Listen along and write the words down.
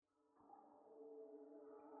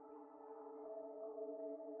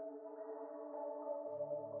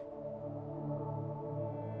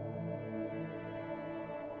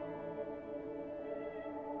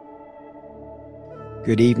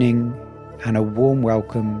Good evening and a warm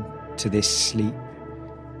welcome to this sleep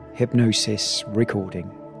hypnosis recording.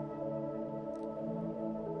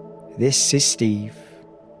 This is Steve,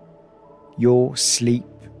 your sleep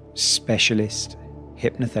specialist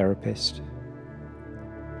hypnotherapist,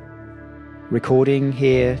 recording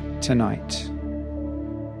here tonight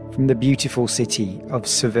from the beautiful city of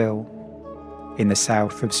Seville in the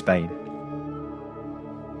south of Spain.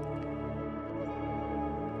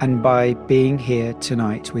 And by being here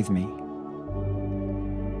tonight with me,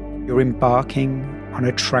 you're embarking on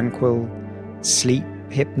a tranquil sleep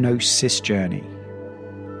hypnosis journey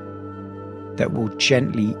that will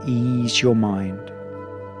gently ease your mind,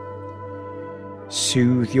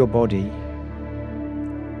 soothe your body,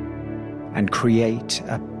 and create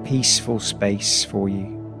a peaceful space for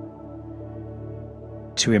you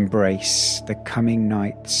to embrace the coming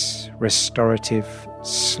night's restorative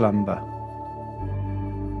slumber.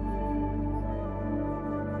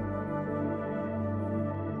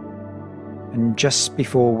 And just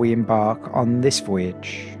before we embark on this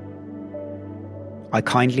voyage, I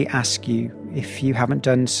kindly ask you, if you haven't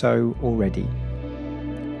done so already,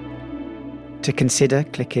 to consider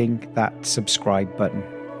clicking that subscribe button,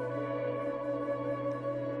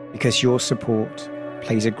 because your support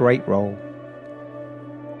plays a great role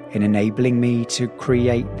in enabling me to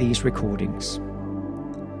create these recordings,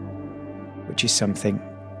 which is something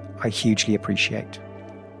I hugely appreciate.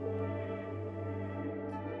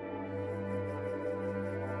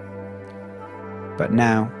 But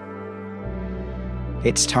now,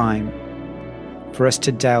 it's time for us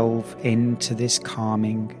to delve into this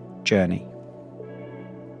calming journey.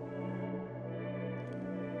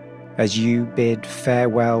 As you bid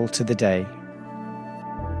farewell to the day,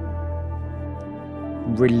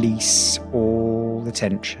 release all the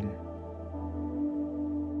tension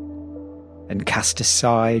and cast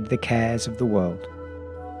aside the cares of the world.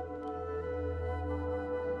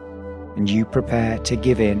 And you prepare to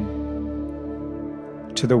give in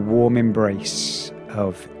to the warm embrace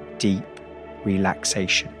of deep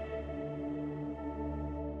relaxation.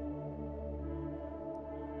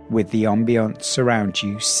 With the ambience around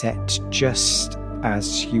you set just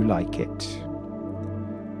as you like it,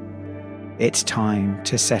 it's time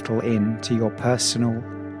to settle into your personal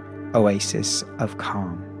oasis of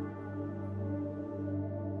calm.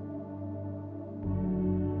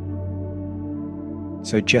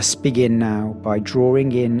 So just begin now by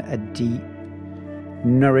drawing in a deep,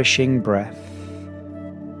 nourishing breath,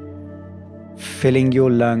 filling your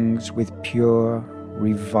lungs with pure,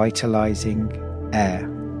 revitalizing air.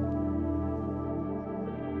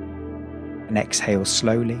 And exhale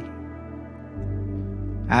slowly.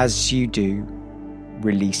 As you do,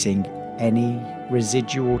 releasing any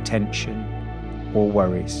residual tension or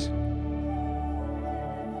worries.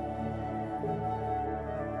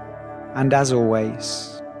 And as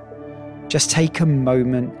always, just take a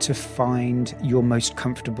moment to find your most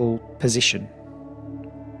comfortable position.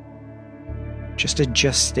 Just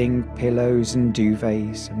adjusting pillows and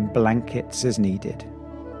duvets and blankets as needed.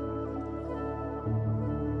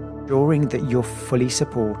 Ensuring that you're fully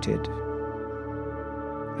supported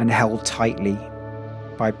and held tightly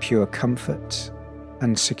by pure comfort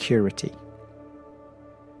and security.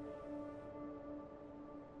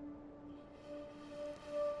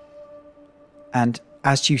 And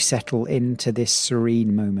as you settle into this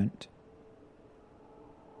serene moment,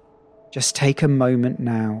 just take a moment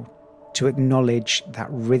now to acknowledge that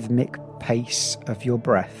rhythmic pace of your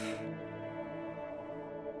breath,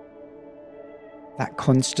 that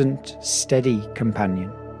constant, steady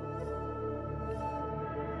companion.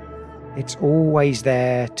 It's always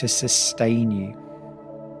there to sustain you,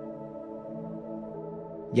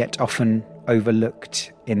 yet often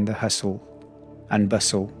overlooked in the hustle and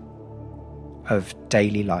bustle of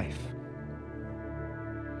daily life.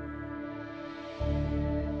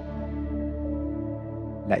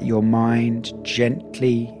 Let your mind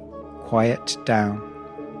gently quiet down,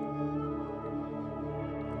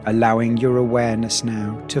 allowing your awareness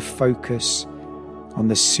now to focus on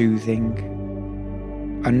the soothing,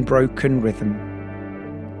 unbroken rhythm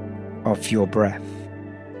of your breath.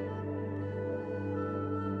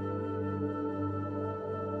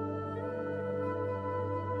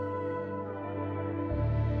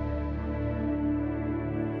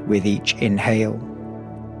 With each inhale,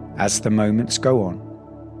 as the moments go on,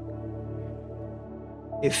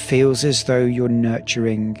 it feels as though you're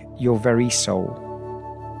nurturing your very soul,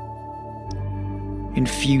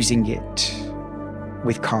 infusing it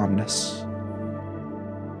with calmness.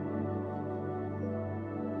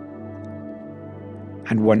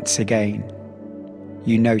 And once again,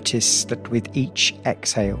 you notice that with each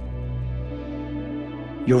exhale,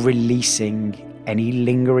 You're releasing any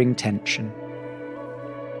lingering tension,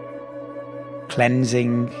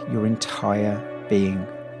 cleansing your entire being,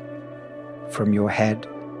 from your head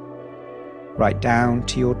right down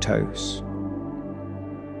to your toes.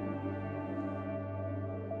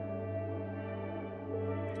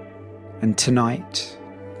 And tonight,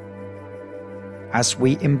 as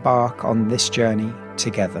we embark on this journey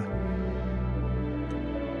together,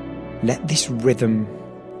 let this rhythm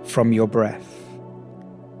from your breath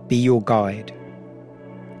be your guide,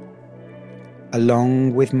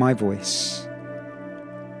 along with my voice,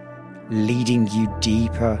 leading you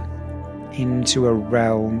deeper into a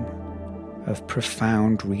realm of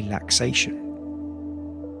profound relaxation.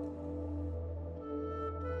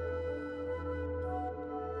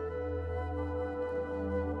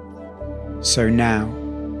 So now,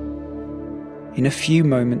 in a few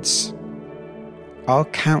moments, I'll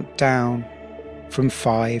count down from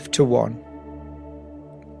 5 to 1.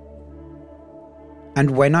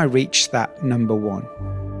 And when I reach that number 1,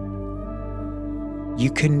 you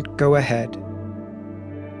can go ahead,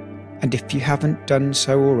 and if you haven't done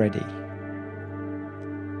so already,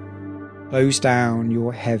 close down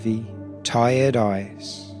your heavy, tired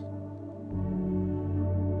eyes.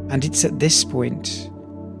 And it's at this point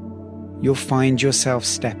you'll find yourself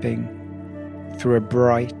stepping through a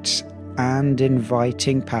bright and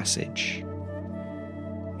inviting passage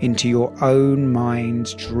into your own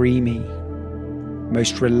mind's dreamy,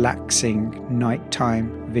 most relaxing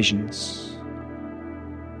nighttime visions,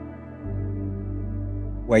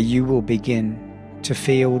 where you will begin to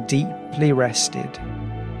feel deeply rested,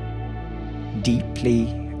 deeply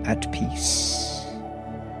at peace,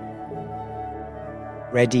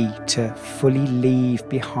 ready to fully leave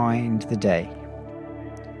behind the day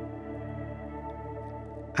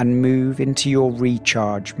and move into your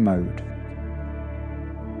recharge mode,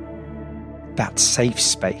 that safe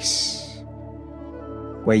space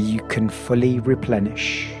where you can fully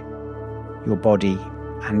replenish your body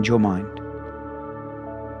and your mind.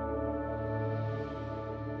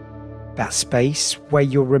 That space where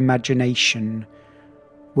your imagination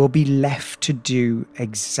will be left to do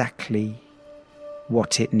exactly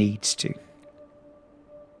what it needs to.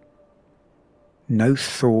 No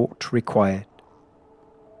thought required.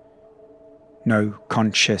 No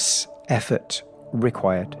conscious effort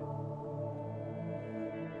required.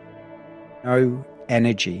 No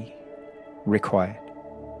energy required.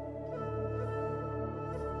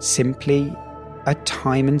 Simply a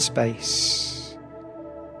time and space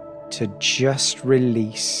to just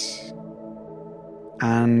release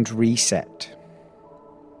and reset.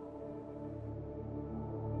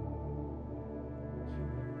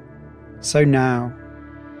 So now,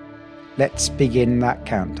 let's begin that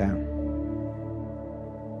countdown.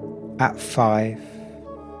 At 5,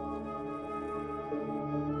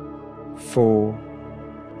 4,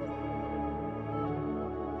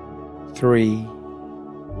 3,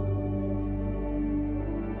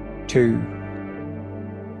 2,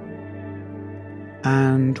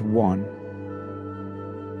 and 1.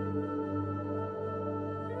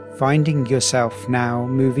 Finding yourself now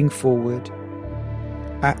moving forward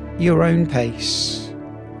at your own pace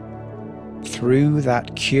through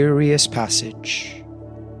that curious passage,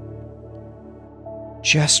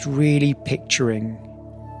 just really picturing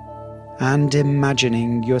and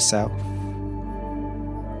imagining yourself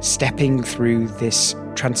stepping through this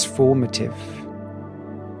transformative,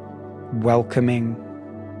 welcoming,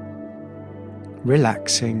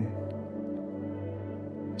 relaxing,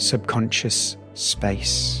 subconscious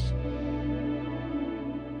space.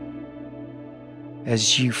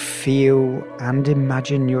 As you feel and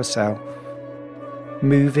imagine yourself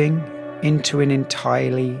moving into an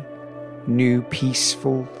entirely new,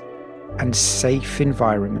 peaceful and safe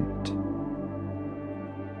environment.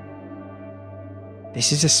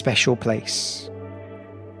 This is a special place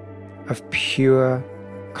of pure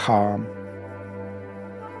calm,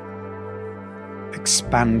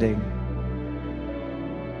 expanding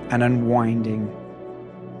and unwinding.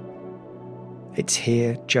 It's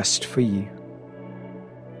here just for you.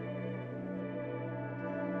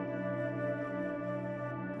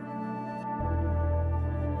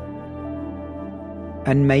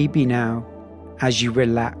 And maybe now, as you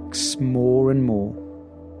relax more and more,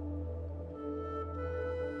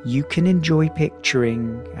 you can enjoy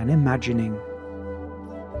picturing and imagining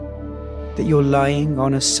that you're lying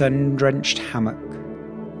on a sun-drenched hammock,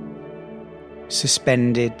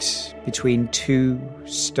 suspended between 2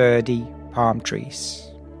 sturdy palm trees.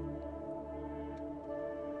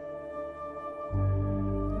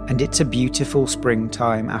 And it's a beautiful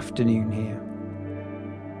springtime afternoon here.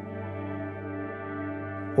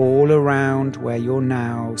 all around where you're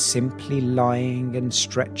now simply lying and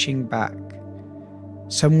stretching back,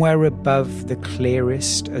 somewhere above the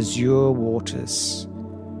clearest azure waters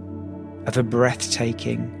of a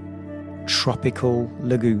breathtaking tropical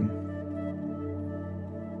lagoon.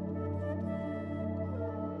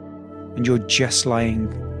 And you're just lying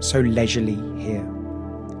so leisurely here,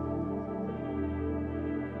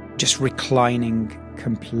 just reclining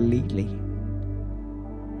completely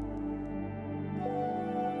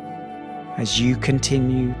as you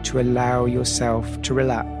continue to allow yourself to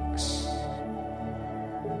relax,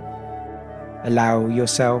 allow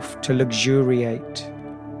yourself to luxuriate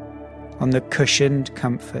on the cushioned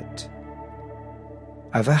comfort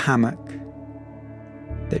of a hammock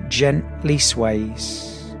that gently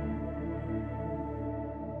sways.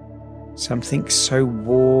 Something so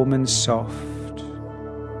warm and soft,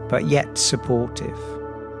 but yet supportive.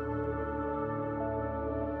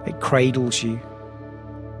 It cradles you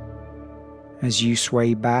as you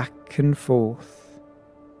sway back and forth,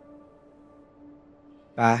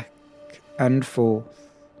 back and forth,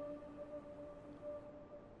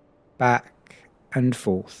 back and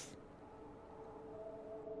forth.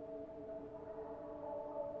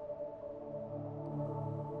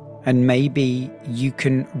 And maybe you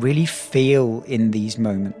can really feel in these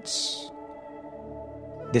moments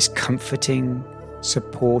this comforting,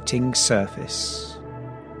 supporting surface,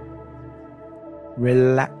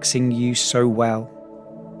 relaxing you so well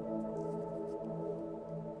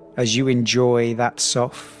as you enjoy that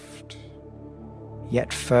soft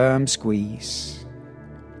yet firm squeeze,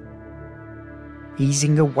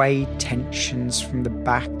 easing away tensions from the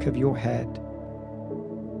back of your head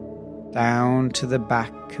down to the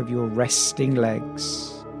back of your resting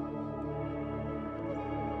legs,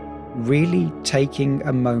 really taking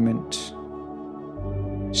a moment,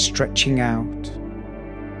 stretching out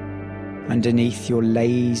underneath your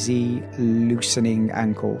lazy, loosening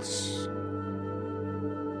ankles.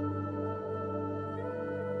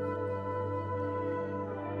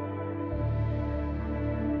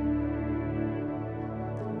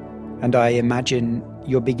 And I imagine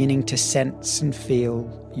you're beginning to sense and feel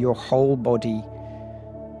your whole body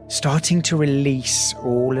starting to release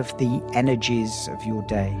all of the energies of your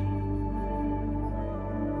day.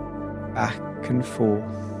 Back and forth,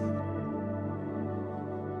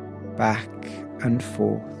 back and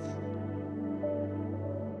forth,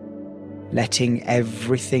 letting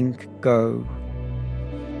everything go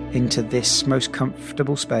into this most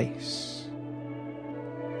comfortable space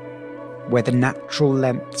where the natural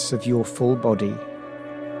lengths of your full body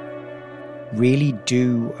really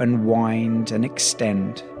do unwind and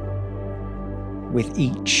extend with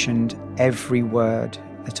each and every word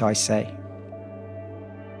that I say.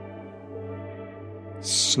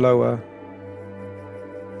 Slower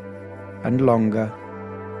and longer,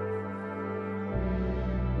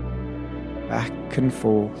 back and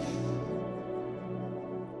forth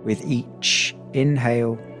with each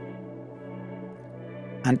inhale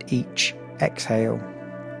and each exhale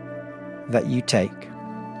that you take.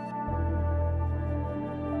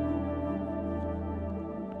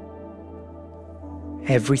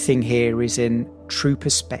 Everything here is in true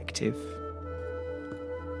perspective.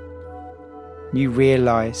 You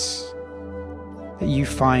realize that you've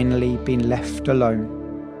finally been left alone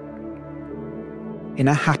in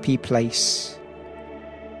a happy place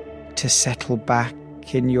to settle back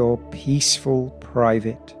in your peaceful,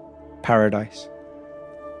 private paradise.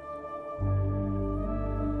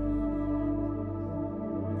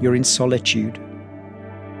 You're in solitude.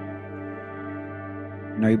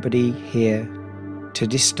 Nobody here to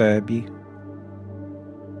disturb you.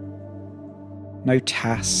 No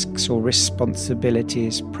tasks or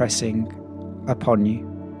responsibilities pressing upon you.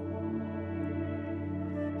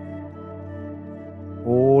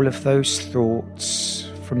 All of those thoughts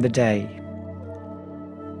from the day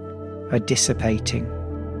are dissipating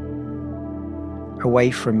away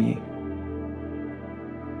from you,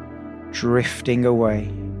 drifting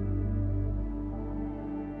away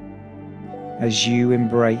as you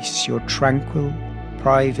embrace your tranquil,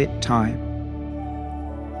 private time.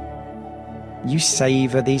 You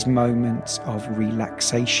savor these moments of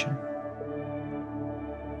relaxation,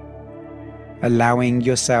 allowing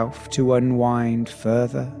yourself to unwind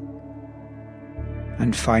further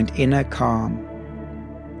and find inner calm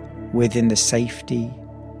within the safety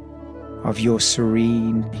of your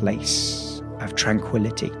serene place of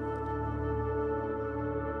tranquility.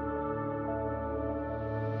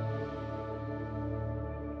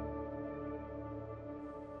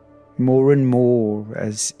 More and more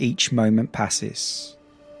as each moment passes,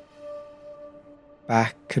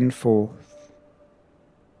 back and forth,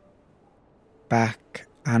 back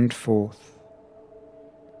and forth.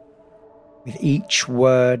 With each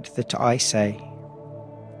word that I say,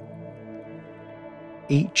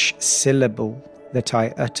 each syllable that I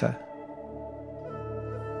utter,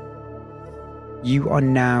 you are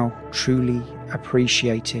now truly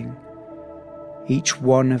appreciating each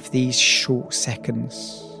one of these short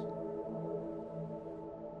seconds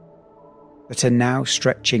that are now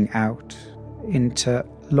stretching out into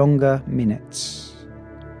longer minutes.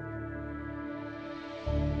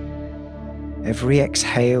 Every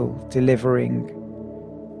exhale delivering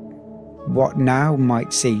what now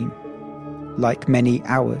might seem like many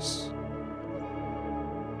hours,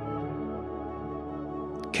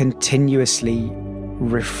 continuously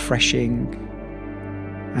refreshing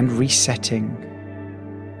and resetting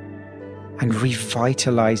and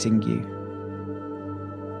revitalizing you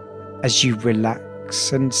as you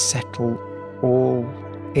relax and settle all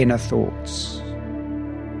inner thoughts.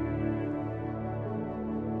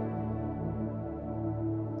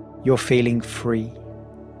 You're feeling free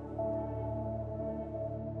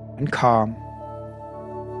and calm,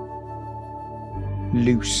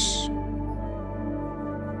 loose,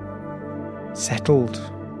 settled,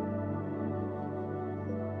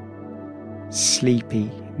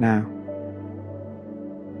 sleepy now.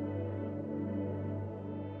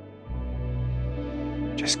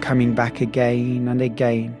 Just coming back again and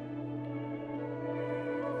again.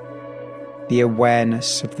 The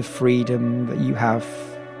awareness of the freedom that you have.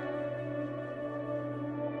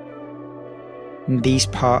 And these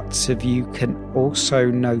parts of you can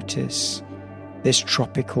also notice this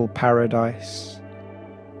tropical paradise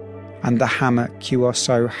and the hammock you are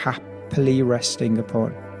so happily resting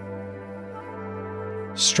upon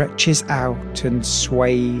stretches out and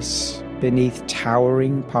sways beneath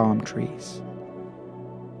towering palm trees,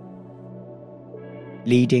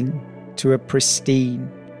 leading to a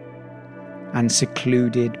pristine and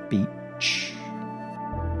secluded beach.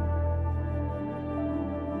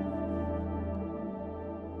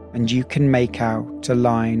 And you can make out a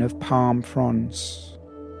line of palm fronds,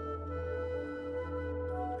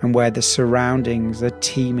 and where the surroundings are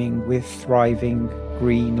teeming with thriving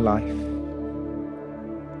green life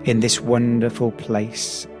in this wonderful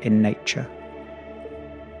place in nature.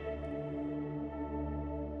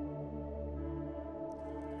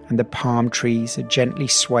 And the palm trees are gently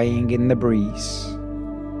swaying in the breeze.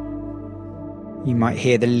 You might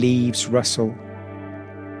hear the leaves rustle,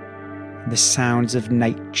 and the sounds of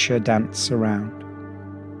nature dance around.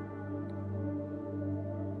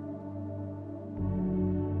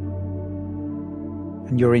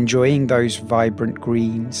 And you're enjoying those vibrant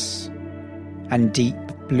greens and deep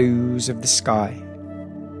blues of the sky,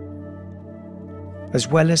 as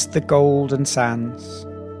well as the golden sands,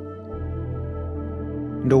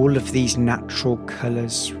 and all of these natural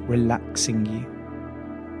colours relaxing you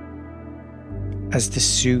as the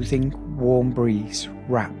soothing warm breeze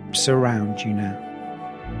wraps around you now,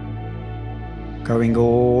 going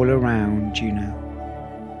all around you now,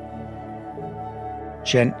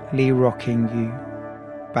 gently rocking you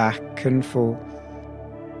back and forth,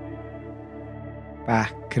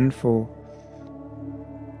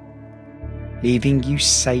 leaving you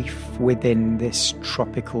safe within this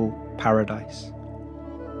tropical paradise.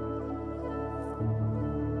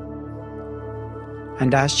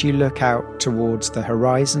 And as you look out towards the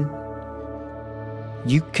horizon,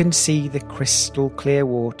 you can see the crystal clear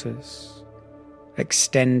waters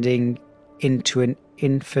extending into an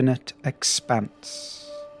infinite expanse,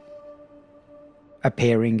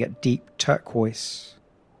 appearing at deep turquoise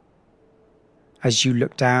as you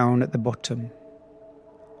look down at the bottom,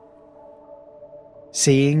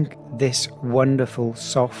 seeing this wonderful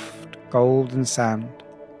soft golden sand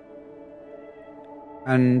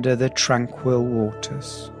under the tranquil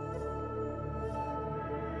waters.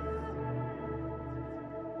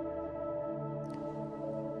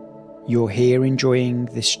 You're here enjoying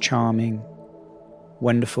this charming,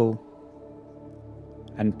 wonderful,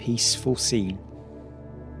 and peaceful scene,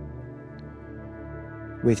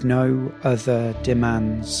 with no other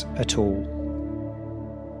demands at all,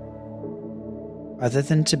 other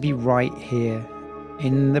than to be right here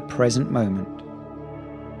in the present moment,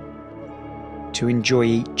 to enjoy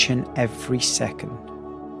each and every second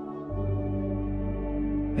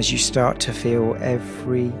as you start to feel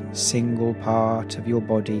every single part of your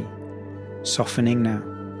body softening now,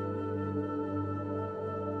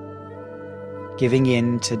 giving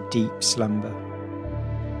in to deep slumber.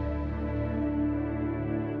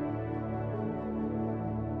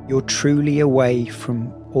 You're truly away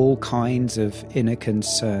from all kinds of inner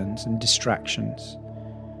concerns and distractions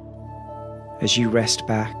as you rest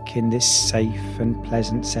back in this safe and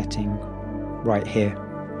pleasant setting right here.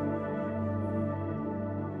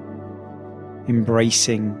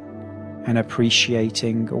 embracing and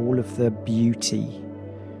appreciating all of the beauty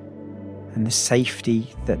and the safety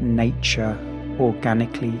that nature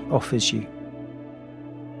organically offers you.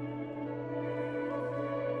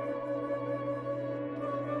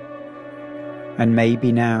 And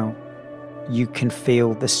maybe now you can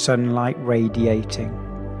feel the sunlight radiating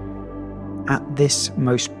at this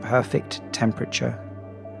most perfect temperature,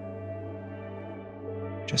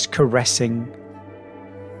 just caressing,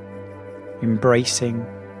 embracing,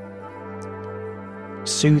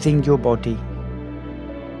 soothing your body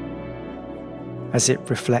as it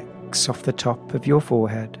reflects off the top of your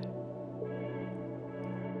forehead,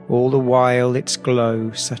 all the while its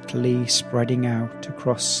glow subtly spreading out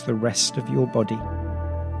across the rest of your body.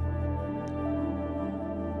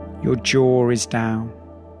 Your jaw is down,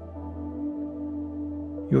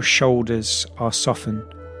 your shoulders are softened,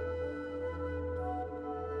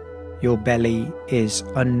 your belly is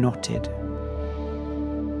unknotted,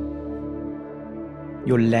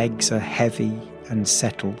 your legs are heavy and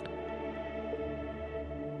settled,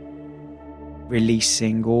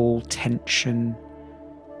 releasing all tension,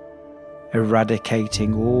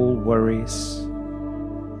 eradicating all worries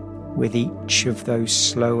with each of those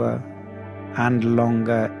slower and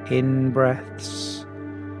longer in-breaths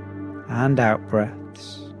and out-breaths.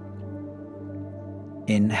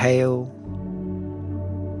 Inhale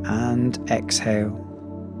and exhale,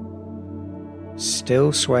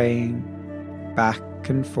 still swaying back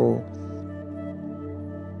and forth,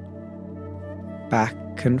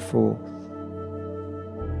 back and forth.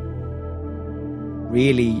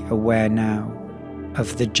 Really aware now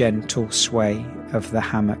of the gentle sway of the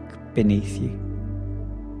hammock beneath you.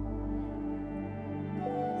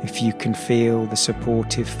 If you can feel the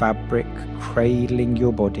supportive fabric cradling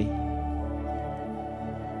your body,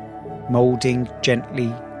 moulding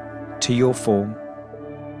gently to your form,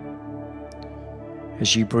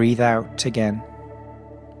 as you breathe out again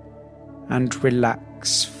and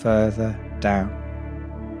relax further down.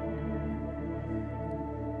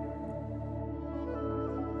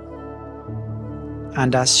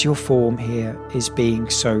 And as your form here is being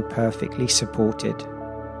so perfectly supported,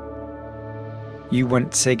 you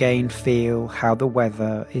once again feel how the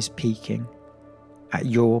weather is peaking at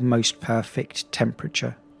your most perfect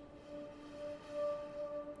temperature.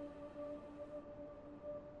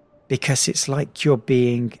 Because it's like you're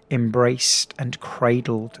being embraced and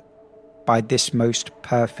cradled by this most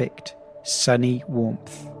perfect sunny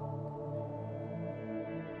warmth,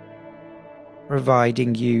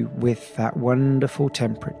 providing you with that wonderful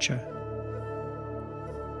temperature,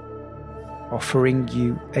 offering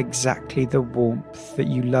you exactly the warmth that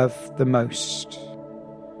you love the most,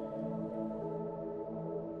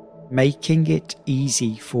 making it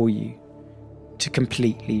easy for you to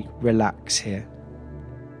completely relax here.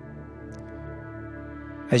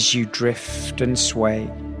 As you drift and sway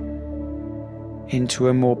into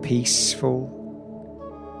a more peaceful,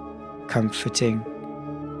 comforting,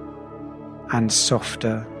 and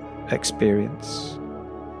softer experience.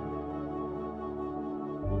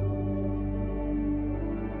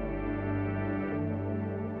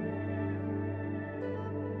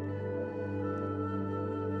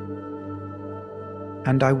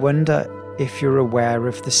 And I wonder if you're aware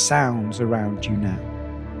of the sounds around you now.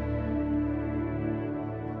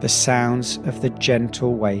 The sounds of the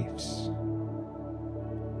gentle waves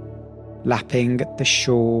lapping at the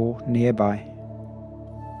shore nearby.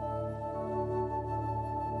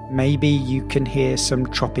 Maybe you can hear some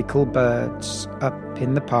tropical birds up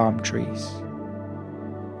in the palm trees,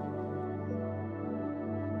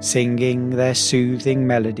 singing their soothing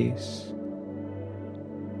melodies.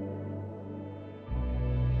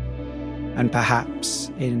 And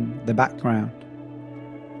perhaps in the background,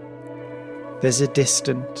 there's a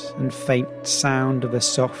distant and faint sound of a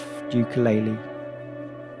soft ukulele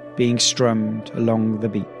being strummed along the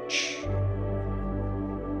beach.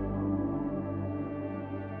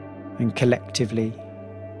 And collectively,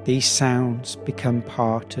 these sounds become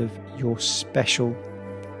part of your special,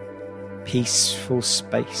 peaceful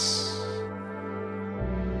space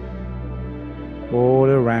all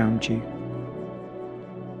around you.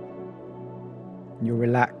 You're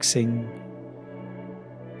relaxing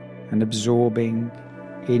and absorbing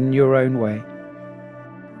in your own way,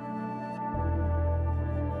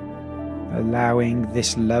 allowing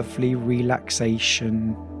this lovely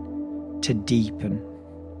relaxation to deepen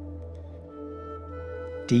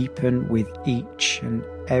with each and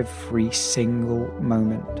every single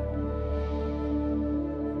moment,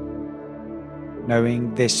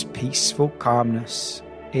 knowing this peaceful calmness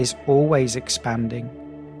is always expanding,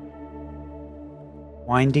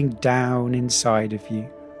 winding down inside of you,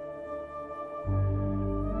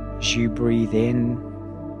 as you breathe in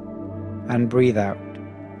and breathe out.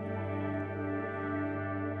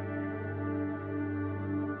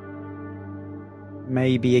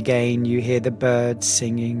 Maybe again you hear the birds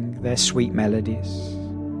singing their sweet melodies.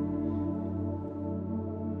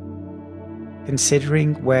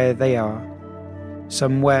 Considering where they are,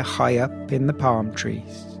 somewhere high up in the palm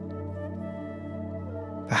trees,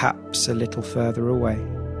 perhaps a little further away.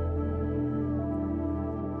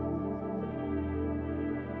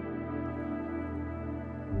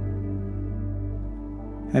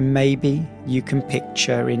 And maybe you can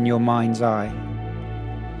picture in your mind's eye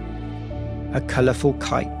a colourful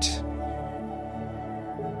kite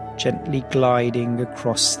gently gliding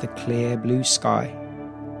across the clear blue sky,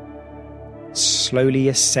 slowly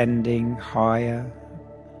ascending higher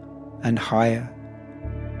and higher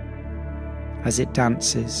as it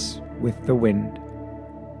dances with the wind.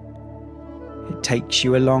 It takes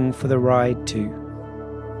you along for the ride too,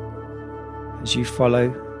 as you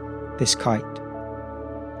follow this kite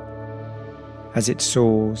as it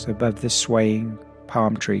soars above the swaying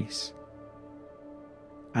palm trees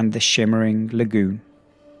and the shimmering lagoon.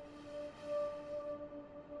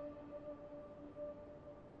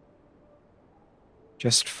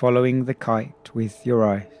 Just following the kite with your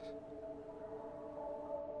eyes.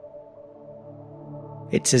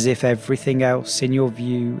 It's as if everything else in your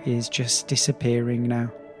view is just disappearing now,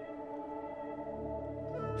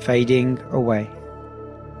 fading away,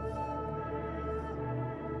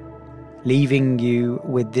 leaving you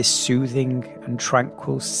with this soothing and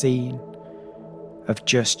tranquil scene of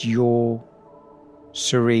just your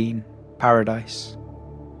serene paradise,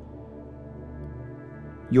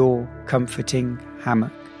 your comforting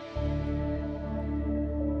hammock,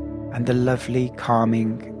 and the lovely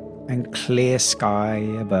calming and clear sky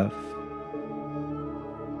above,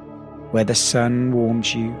 where the sun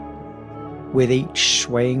warms you with each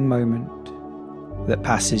swaying moment that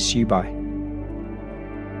passes you by.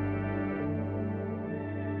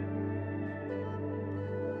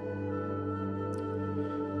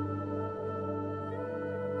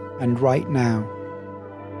 And right now,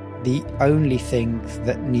 the only thing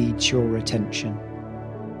that needs your attention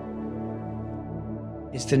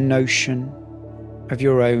is the notion of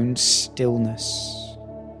your own stillness.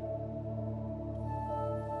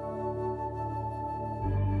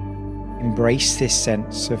 Embrace this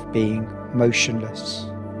sense of being motionless.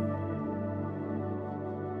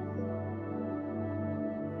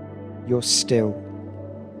 You're still.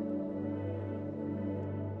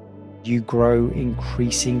 You grow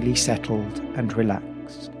increasingly settled and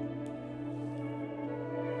relaxed.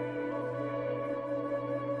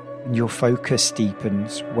 And your focus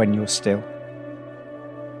deepens when you're still.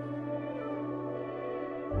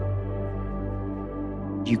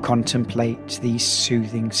 You contemplate these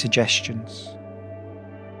soothing suggestions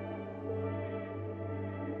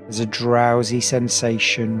as a drowsy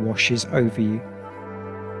sensation washes over you,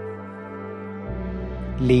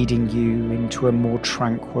 leading you into a more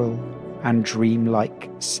tranquil and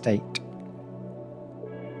dreamlike state.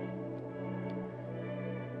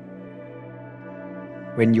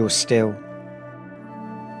 When you're still,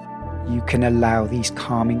 you can allow these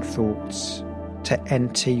calming thoughts to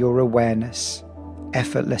enter your awareness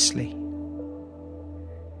effortlessly.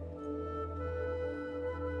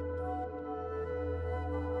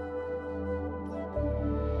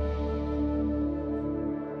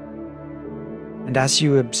 And as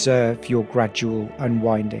you observe your gradual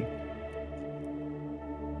unwinding,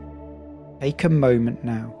 take a moment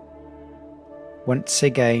now, once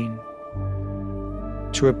again,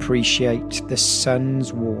 to appreciate the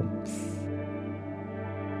sun's warmth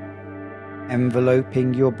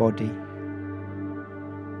enveloping your body,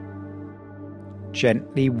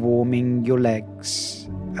 gently warming your legs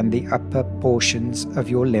and the upper portions of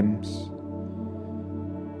your limbs.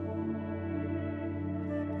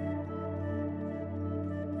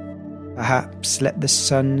 Perhaps let the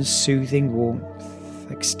sun's soothing warmth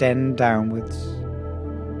extend downwards,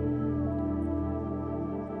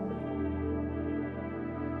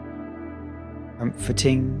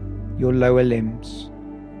 comforting your lower limbs,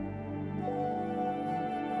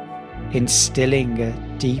 instilling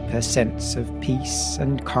a deeper sense of peace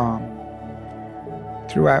and calm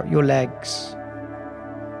throughout your legs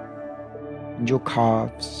and your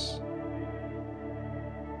calves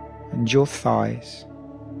and your thighs.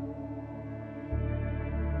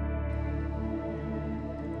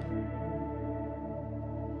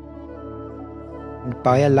 And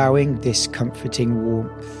by allowing this comforting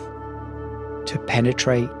warmth to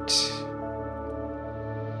penetrate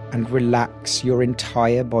and relax your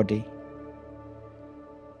entire body,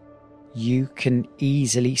 you can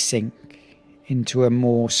easily sink into a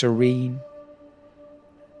more serene,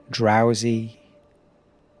 drowsy,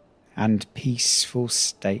 and peaceful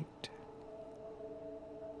state,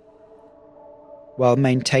 while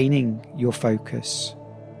maintaining your focus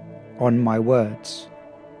on my words.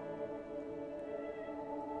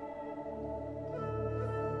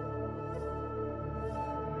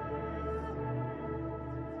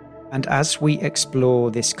 And as we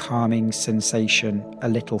explore this calming sensation a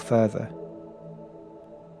little further,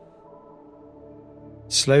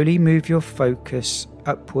 slowly move your focus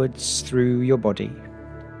upwards through your body.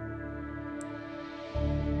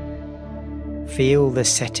 Feel the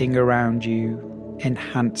setting around you,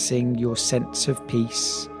 enhancing your sense of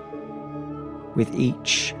peace with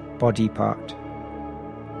each body part.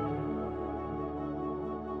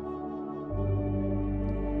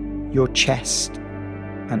 Your chest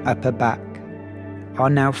and upper back are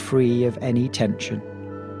now free of any tension.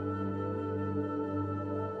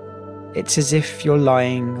 It's as if you're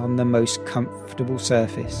lying on the most comfortable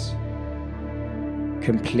surface,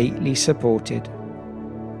 completely supported.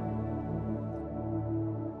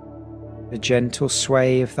 The gentle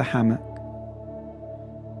sway of the hammock,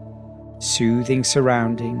 soothing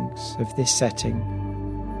surroundings of this setting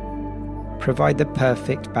provide the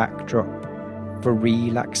perfect backdrop for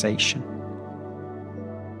relaxation.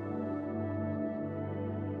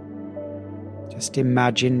 Just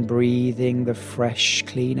imagine breathing the fresh,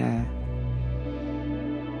 clean air,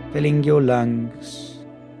 filling your lungs,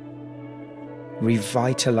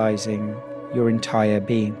 revitalizing your entire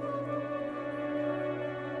being.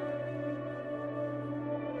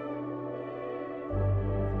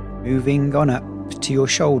 Moving on up to your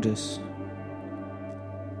shoulders.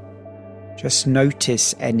 Just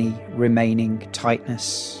notice any remaining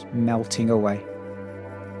tightness melting away.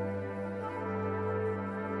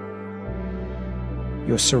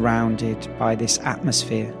 You're surrounded by this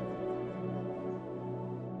atmosphere.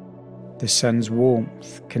 The sun's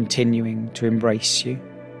warmth continuing to embrace you,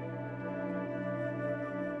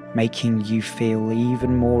 making you feel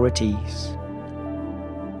even more at ease.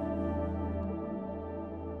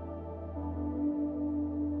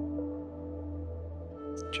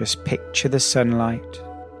 Just picture the sunlight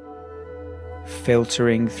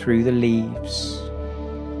filtering through the leaves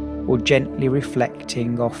or gently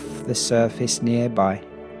reflecting off the surface nearby.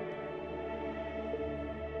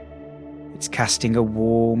 It's casting a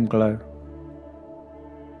warm glow.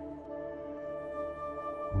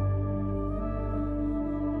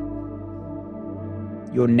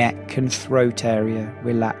 Your neck and throat area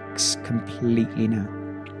relax completely now.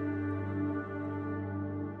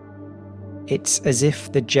 It's as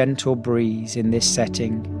if the gentle breeze in this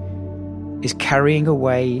setting is carrying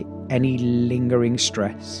away any lingering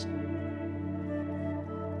stress.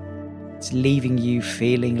 It's leaving you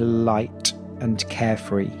feeling light and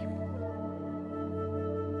carefree.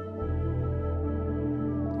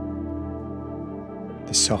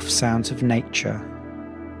 The soft sounds of nature,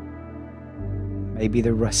 maybe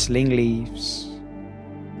the rustling leaves,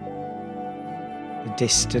 the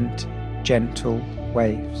distant, gentle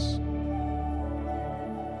waves,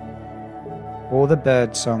 or the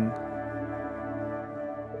birdsong,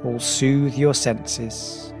 all soothe your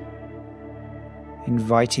senses,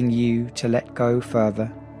 inviting you to let go further.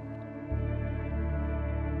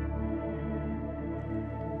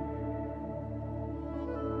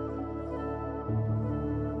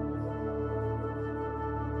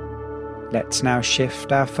 Let's now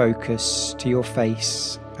shift our focus to your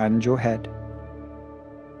face and your head.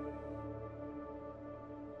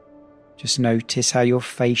 Just notice how your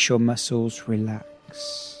facial muscles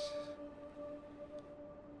relax.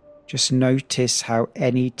 Just notice how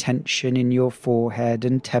any tension in your forehead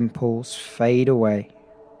and temples fade away.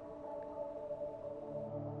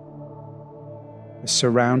 The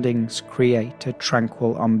surroundings create a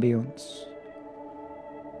tranquil ambience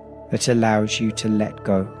that allows you to let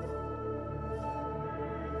go.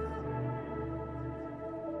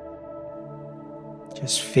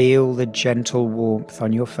 Just feel the gentle warmth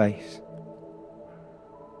on your face,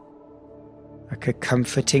 like a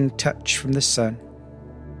comforting touch from the sun.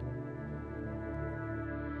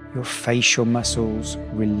 Your facial muscles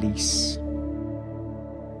release.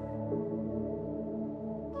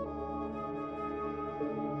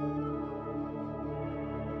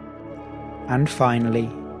 And finally,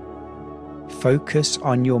 focus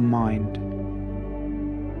on your mind.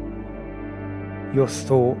 Your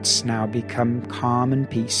thoughts now become calm and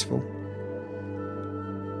peaceful,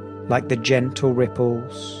 like the gentle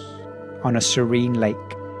ripples on a serene lake.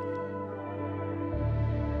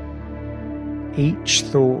 Each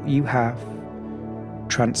thought you have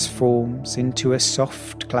transforms into a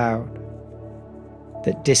soft cloud,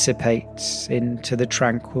 that dissipates into the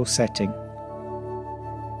tranquil setting.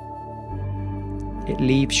 It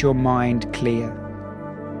leaves your mind clear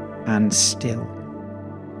and still.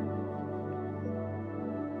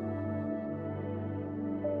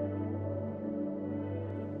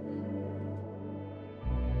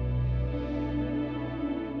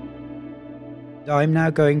 I'm now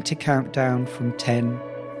going to count down from 10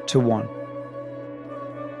 to 1.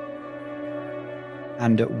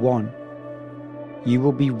 And at 1, you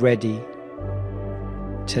will be ready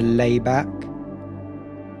to lay back,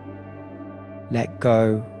 let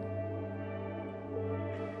go,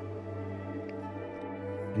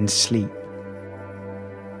 and sleep.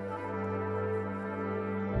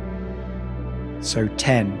 So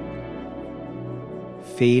 10.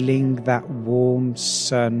 Feeling that warm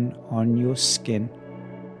sun on your skin.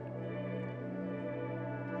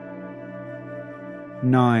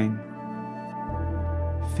 9.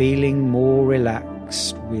 Feeling more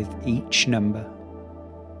relaxed with each number.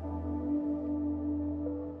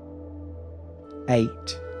 8.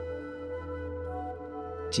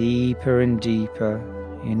 Deeper and deeper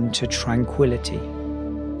into tranquility.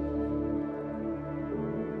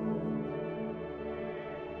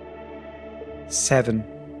 7.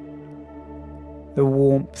 The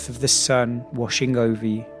warmth of the sun washing over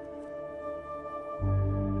you.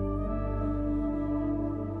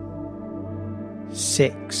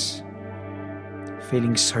 6.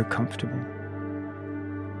 Feeling so comfortable.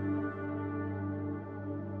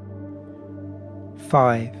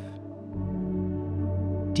 5.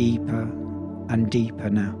 Deeper and deeper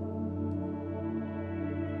now.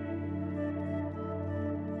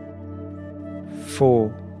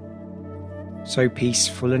 4. So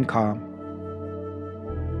peaceful and calm.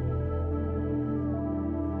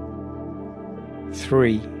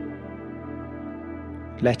 3.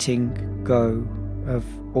 Letting go of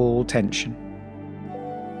all tension.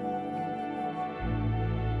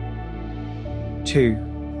 2.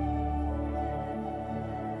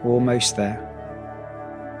 Almost there.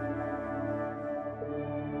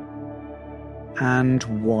 And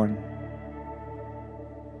 1.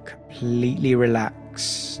 Completely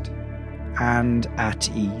relaxed and at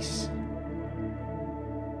ease.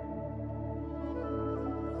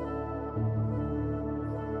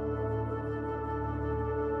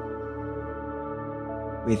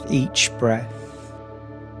 With each breath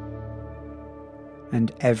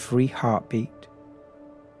and every heartbeat,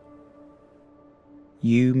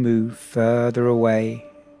 you move further away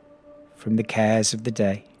from the cares of the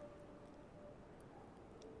day,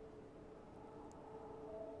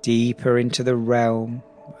 deeper into the realm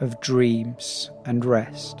of dreams and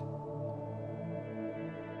rest.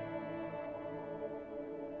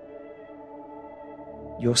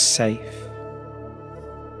 You're safe.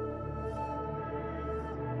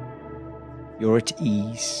 You're at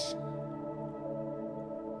ease.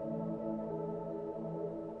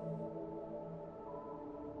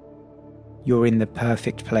 You're in the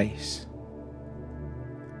perfect place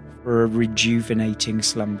for a rejuvenating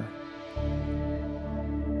slumber.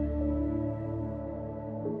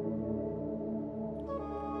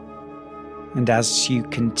 And as you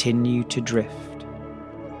continue to drift,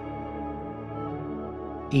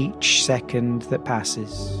 each second that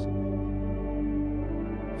passes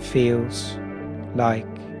feels like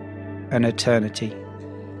an eternity,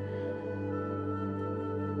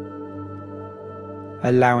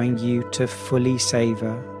 allowing you to fully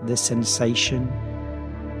savor the sensation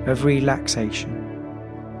of relaxation.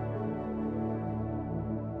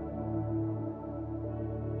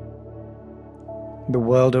 The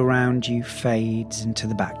world around you fades into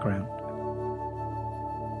the background.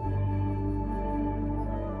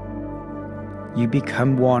 You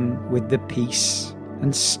become one with the peace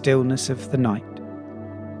and stillness of the night.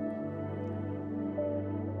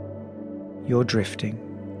 You're drifting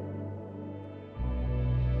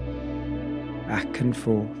back and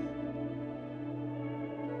forth,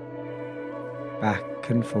 back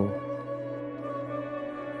and forth.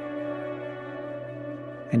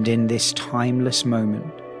 And in this timeless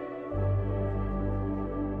moment,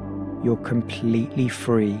 you're completely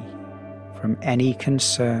free from any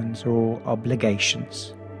concerns or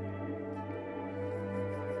obligations.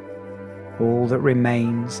 All that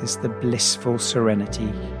remains is the blissful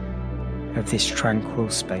serenity of this tranquil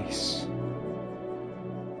space.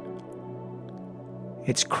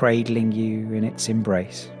 It's cradling you in its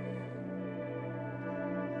embrace.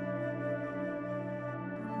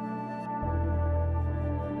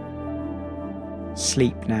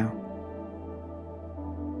 Sleep now.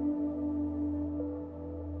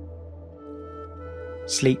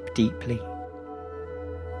 Sleep deeply.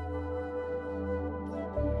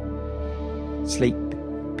 Sleep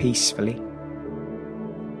peacefully.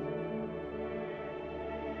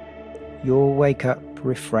 You'll wake up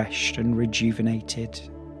refreshed and rejuvenated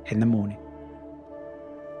in the morning.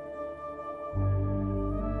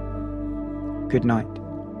 Good night.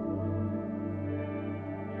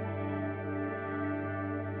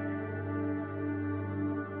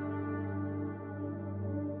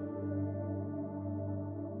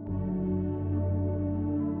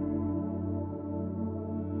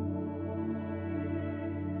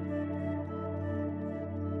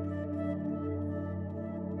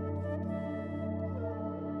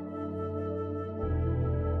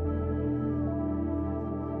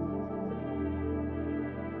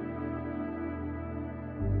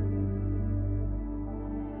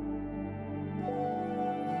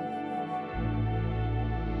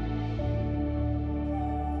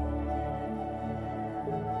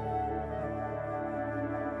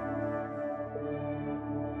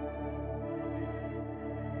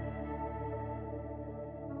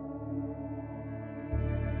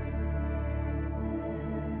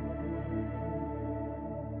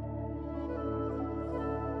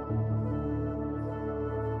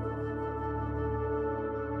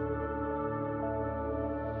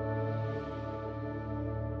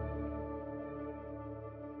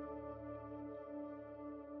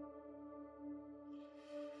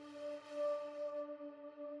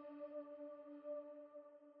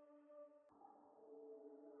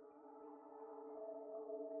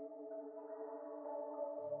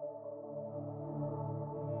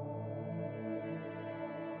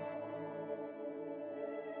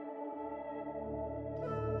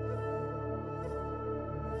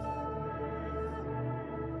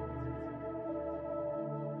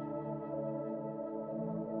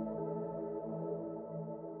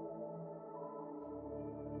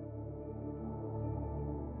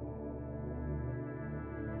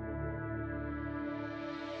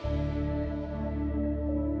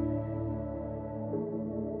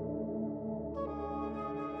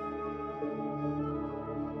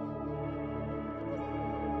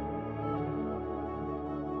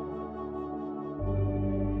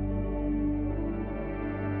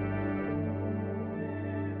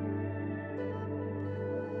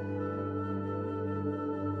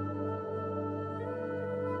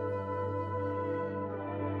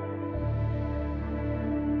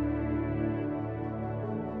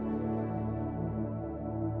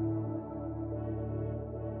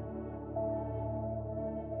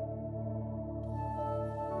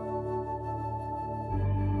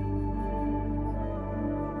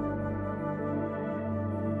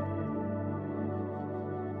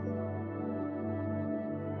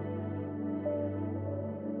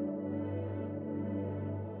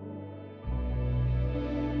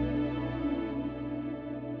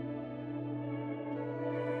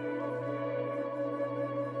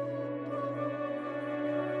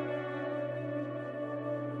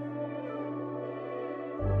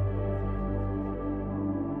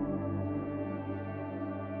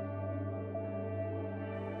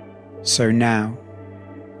 So now,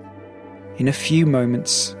 in a few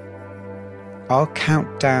moments, I'll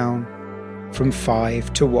count down from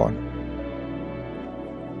 5 to 1.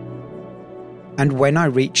 And when I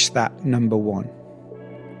reach that number 1,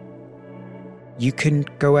 you can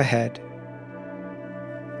go ahead,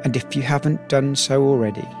 and if you haven't done so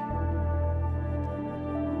already,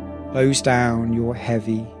 close down your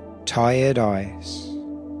heavy, tired eyes.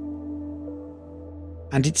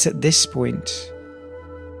 And it's at this point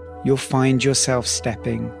you'll find yourself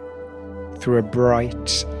stepping through a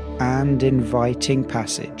bright and inviting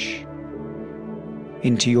passage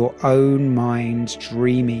into your own mind's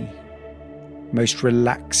dreamy, most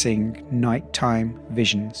relaxing nighttime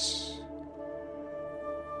visions,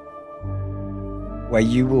 where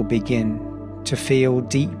you will begin to feel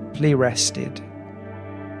deeply rested,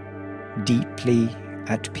 deeply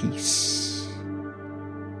at peace,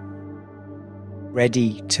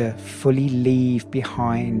 ready to fully leave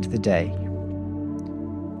behind the day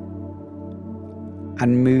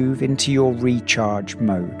and move into your recharge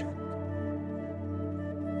mode,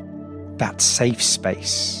 that safe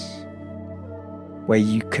space where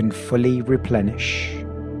you can fully replenish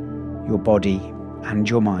your body and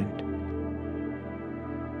your mind.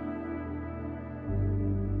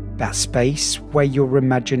 That space where your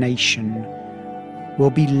imagination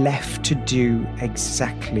will be left to do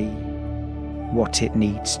exactly what it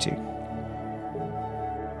needs to.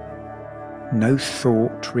 No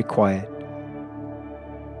thought required.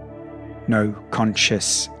 No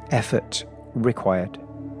conscious effort required.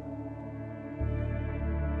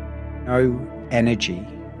 No energy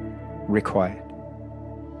required.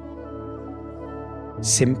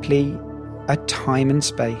 Simply a time and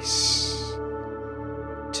space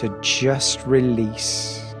to just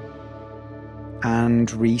release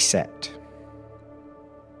and reset.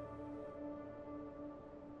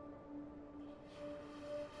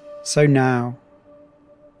 So now,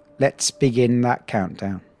 let's begin that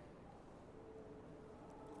countdown.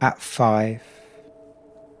 At 5,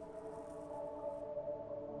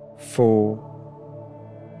 4,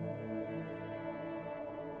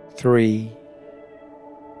 3,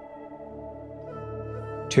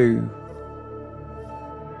 2,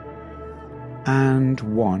 and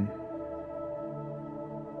 1.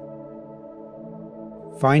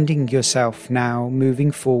 Finding yourself now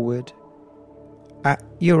moving forward at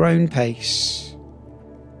your own pace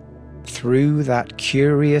through that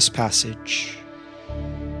curious passage,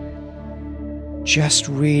 just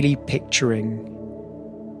really picturing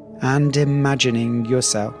and imagining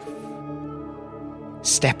yourself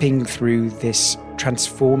stepping through this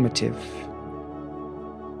transformative,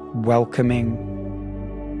 welcoming,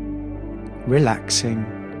 relaxing,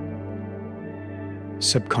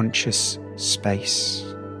 subconscious space.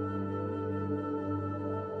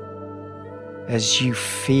 As you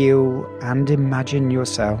feel and imagine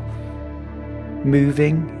yourself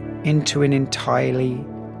moving into an entirely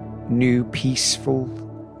new, peaceful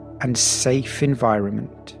and safe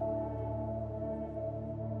environment.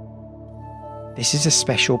 This is a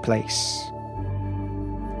special place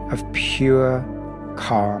of pure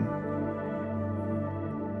calm,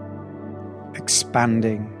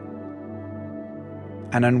 expanding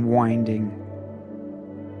and unwinding.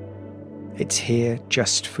 It's here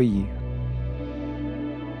just for you.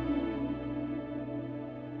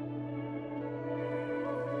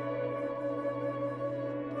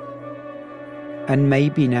 And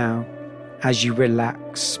maybe now, as you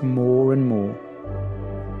relax more and more,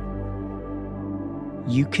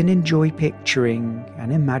 you can enjoy picturing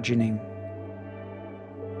and imagining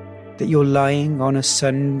that you're lying on a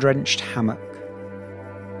sun-drenched hammock,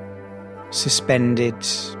 suspended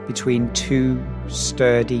between two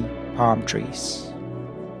sturdy palm trees.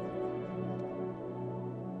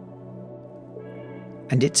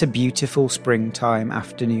 And it's a beautiful springtime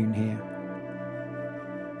afternoon here.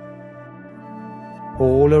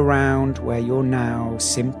 All around where you're now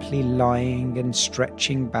simply lying and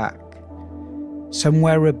stretching back,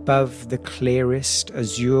 somewhere above the clearest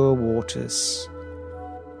azure waters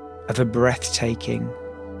of a breathtaking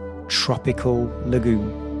tropical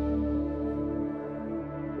lagoon.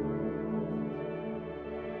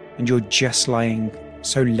 And you're just lying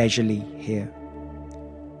so leisurely here,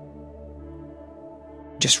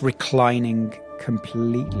 just reclining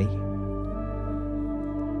completely.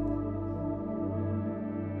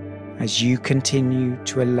 As you continue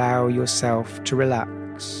to allow yourself to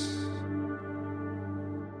relax,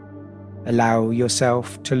 allow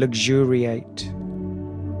yourself to luxuriate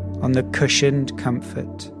on the cushioned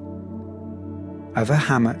comfort of a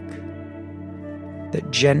hammock that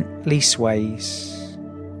gently sways,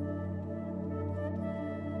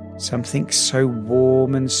 something so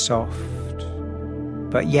warm and soft,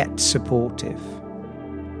 but yet supportive.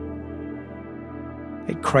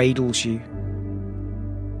 It cradles you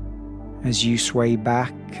as you sway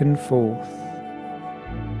back and forth,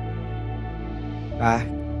 back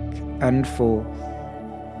and forth,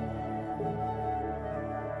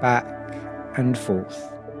 back and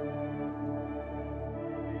forth.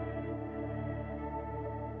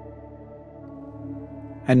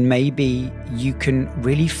 And maybe you can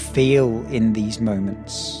really feel in these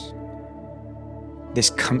moments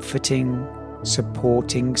this comforting,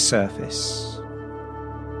 supporting surface,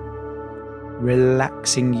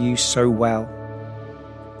 relaxing you so well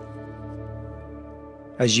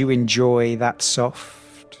as you enjoy that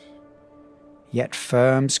soft yet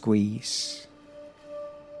firm squeeze,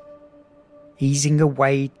 easing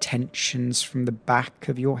away tensions from the back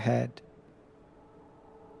of your head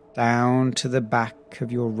down to the back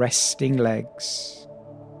of your resting legs,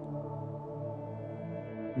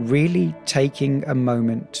 really taking a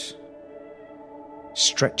moment,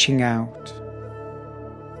 stretching out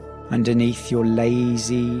underneath your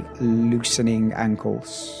lazy, loosening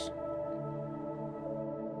ankles.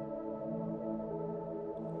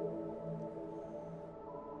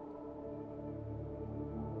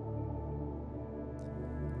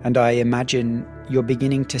 And I imagine you're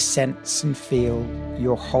beginning to sense and feel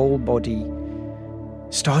your whole body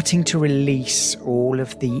starting to release all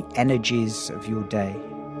of the energies of your day.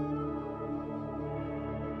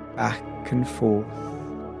 Back and forth,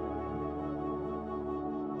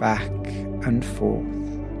 back and forth,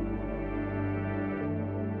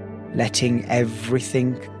 letting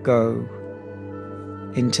everything go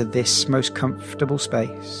into this most comfortable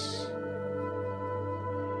space,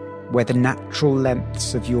 where the natural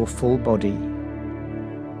lengths of your full body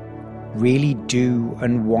really do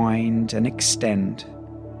unwind and extend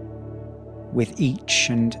with each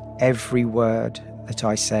and every word that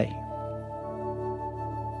I say.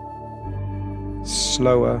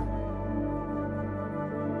 Slower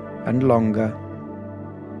and longer,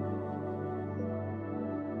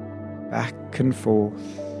 back and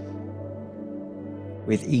forth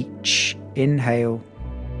with each inhale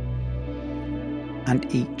and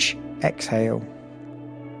each exhale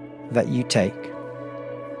that you take.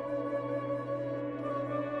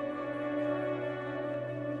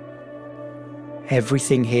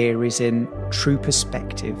 Everything here is in true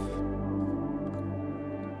perspective.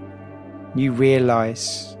 You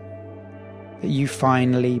realize that you've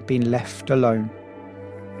finally been left alone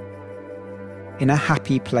in a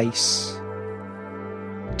happy place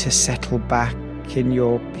to settle back in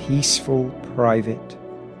your peaceful, private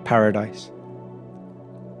paradise.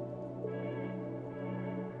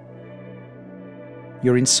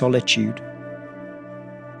 You're in solitude.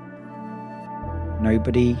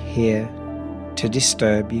 Nobody here to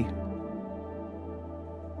disturb you.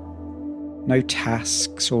 No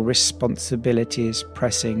tasks or responsibilities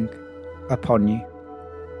pressing upon you.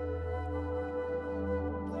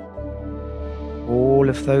 All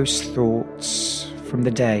of those thoughts from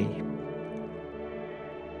the day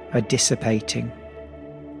are dissipating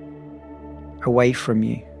away from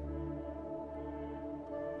you,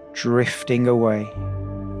 drifting away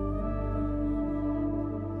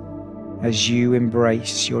as you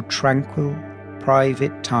embrace your tranquil,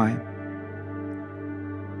 private time.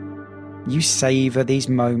 You savor these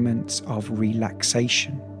moments of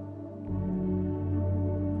relaxation,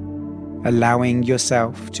 allowing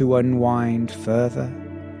yourself to unwind further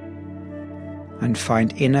and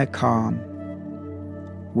find inner calm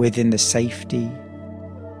within the safety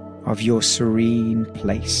of your serene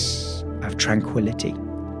place of tranquility.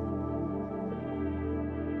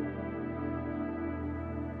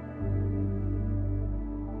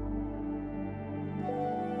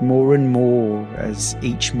 More and more as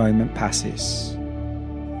each moment passes,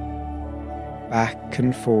 back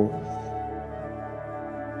and forth,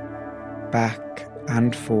 back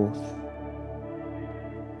and forth,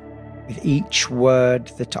 with each word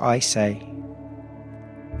that I say,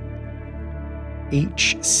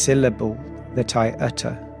 each syllable that I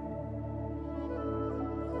utter.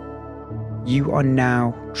 You are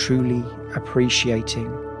now truly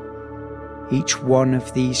appreciating each one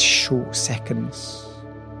of these short seconds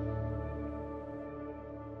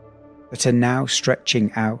that are now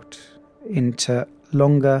stretching out into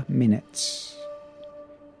longer minutes.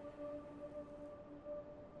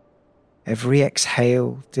 Every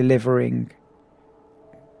exhale delivering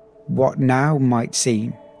what now might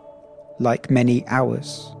seem like many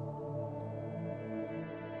hours,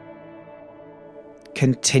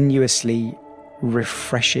 continuously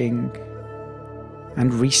refreshing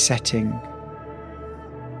and resetting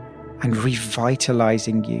and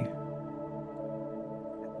revitalizing you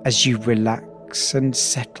as you relax and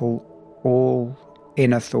settle all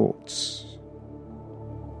inner thoughts.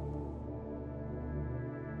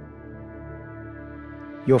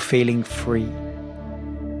 You're feeling free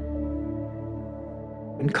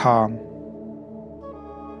and calm,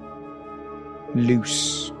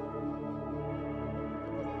 loose,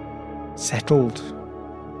 settled,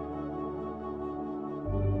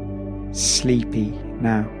 sleepy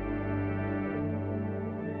now.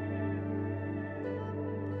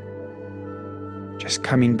 Just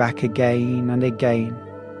coming back again and again.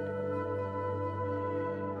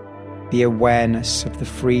 The awareness of the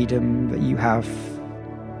freedom that you have.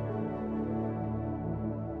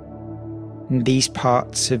 And these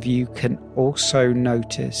parts of you can also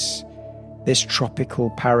notice this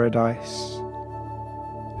tropical paradise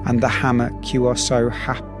and the hammock you are so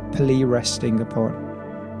happily resting upon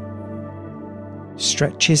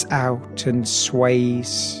stretches out and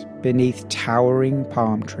sways beneath towering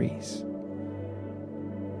palm trees,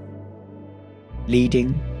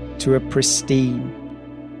 leading to a pristine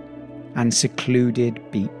and secluded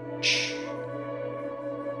beach.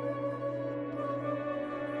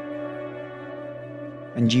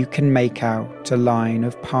 And you can make out a line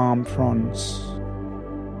of palm fronds,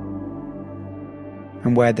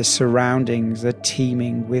 and where the surroundings are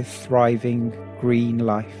teeming with thriving green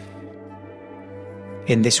life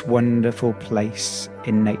in this wonderful place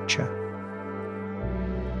in nature.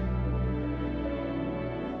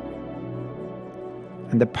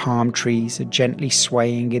 And the palm trees are gently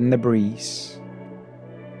swaying in the breeze.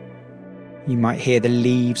 You might hear the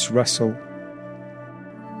leaves rustle,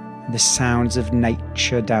 and the sounds of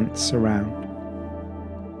nature dance around.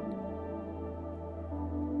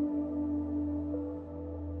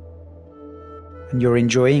 and you're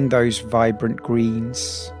enjoying those vibrant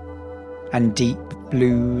greens and deep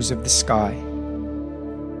blues of the sky,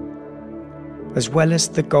 as well as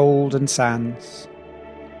the golden sands,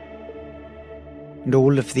 and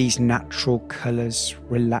all of these natural colours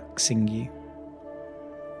relaxing you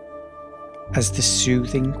as the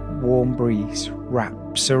soothing warm breeze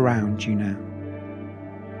wraps around you now,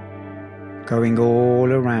 going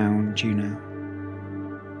all around you now,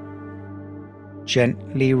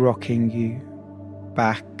 gently rocking you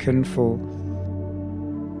back and forth,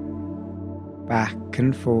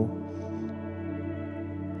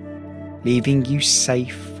 leaving you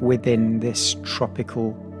safe within this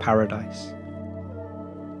tropical paradise.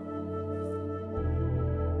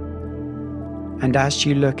 And as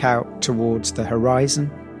you look out towards the horizon,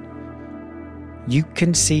 you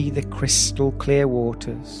can see the crystal clear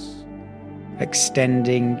waters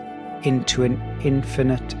extending into an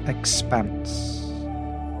infinite expanse,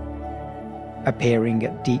 appearing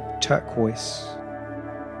at deep turquoise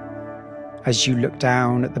as you look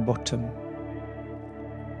down at the bottom,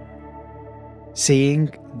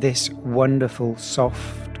 seeing this wonderful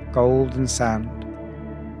soft golden sand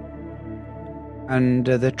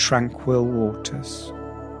under the tranquil waters.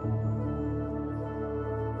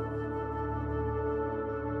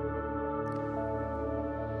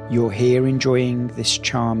 You're here enjoying this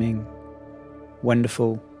charming,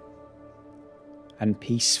 wonderful and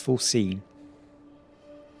peaceful scene,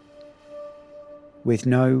 with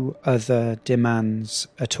no other demands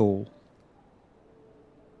at all,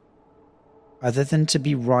 other than to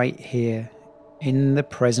be right here in the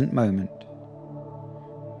present moment,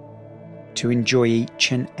 to enjoy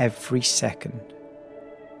each and every second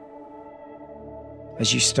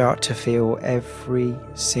as you start to feel every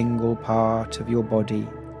single part of your body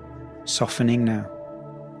softening now,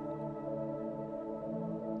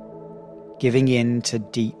 giving in to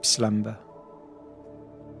deep slumber.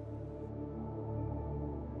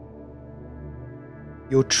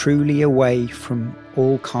 You're truly away from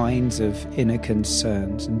all kinds of inner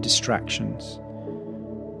concerns and distractions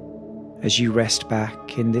as you rest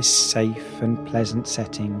back in this safe and pleasant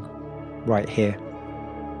setting right here,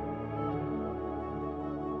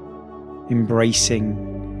 embracing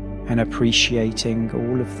and appreciating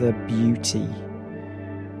all of the beauty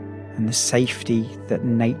and the safety that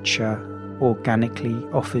nature organically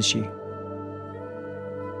offers you.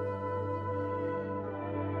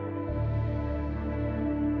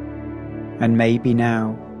 And maybe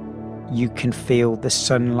now you can feel the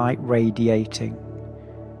sunlight radiating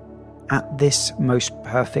at this most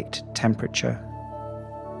perfect temperature,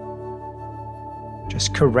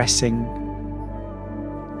 just caressing,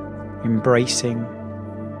 embracing,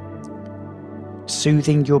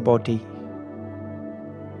 soothing your body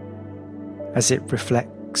as it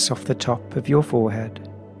reflects off the top of your forehead,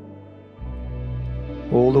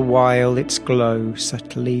 all the while its glow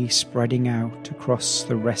subtly spreading out across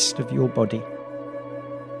the rest of your body.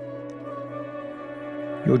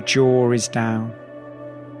 Your jaw is down,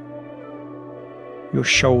 your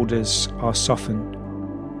shoulders are softened,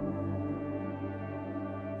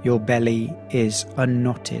 your belly is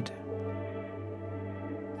unknotted,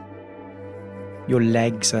 your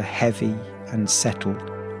legs are heavy and settled,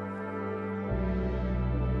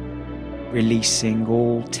 releasing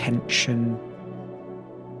all tension,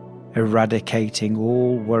 eradicating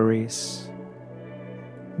all worries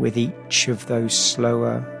with each of those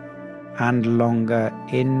slower and longer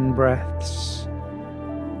in-breaths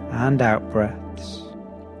and out-breaths.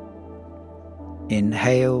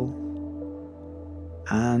 Inhale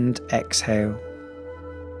and exhale,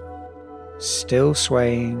 still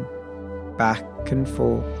swaying back and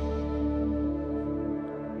forth,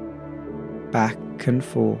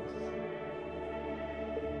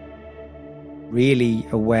 really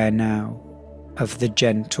aware now of the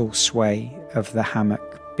gentle sway of the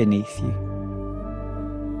hammock beneath you.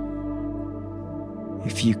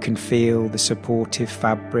 If you can feel the supportive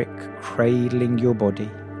fabric cradling your body,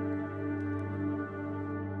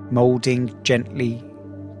 moulding gently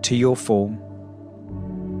to your form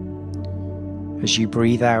as you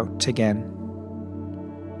breathe out again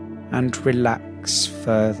and relax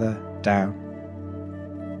further down.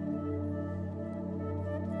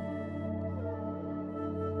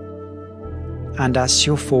 And as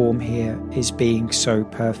your form here is being so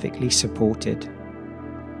perfectly supported,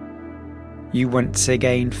 you once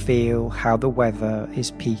again feel how the weather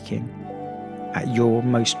is peaking at your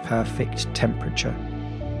most perfect temperature.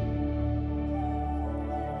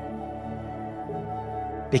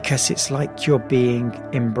 Because it's like you're being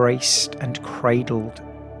embraced and cradled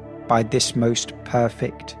by this most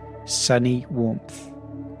perfect sunny warmth.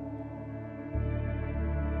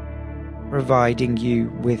 providing you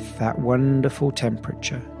with that wonderful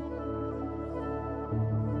temperature,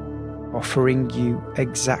 offering you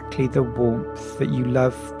exactly the warmth that you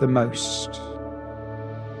love the most,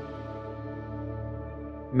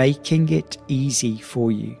 making it easy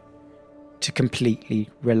for you to completely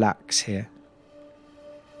relax here.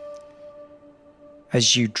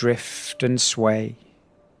 As you drift and sway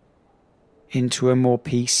into a more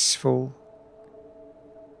peaceful,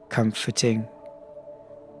 comforting,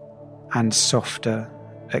 and softer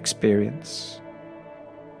experience.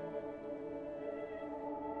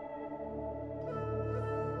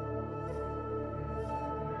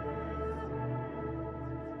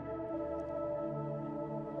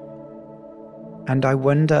 And I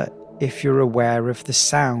wonder if you're aware of the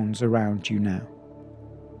sounds around you now.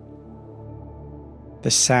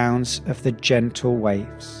 The sounds of the gentle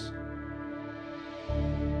waves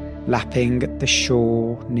lapping at the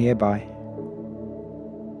shore nearby.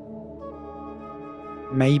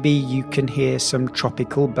 Maybe you can hear some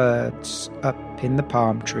tropical birds up in the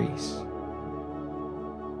palm trees,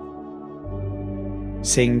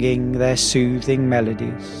 singing their soothing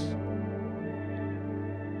melodies.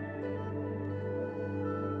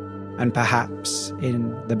 And perhaps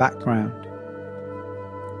in the background,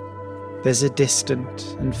 there's a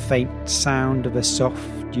distant and faint sound of a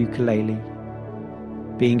soft ukulele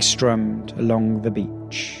being strummed along the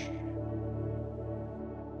beach.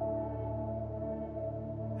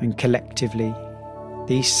 And collectively,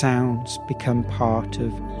 these sounds become part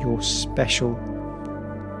of your special,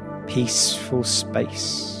 peaceful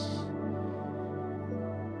space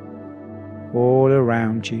all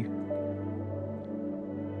around you.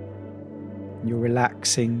 You're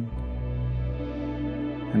relaxing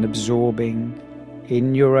and absorbing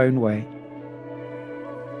in your own way,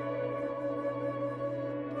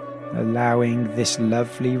 allowing this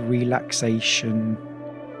lovely relaxation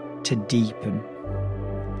to deepen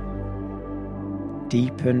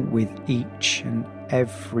with each and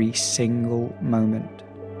every single moment.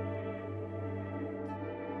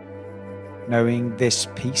 Knowing this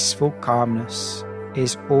peaceful calmness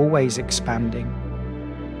is always expanding,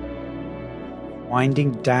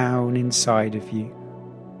 winding down inside of you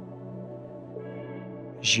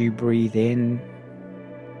as you breathe in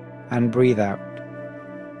and breathe out.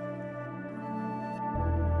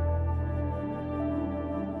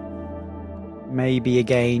 Maybe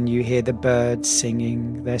again you hear the birds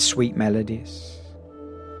singing their sweet melodies.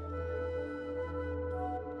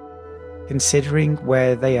 Considering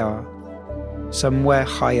where they are, somewhere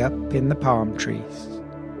high up in the palm trees,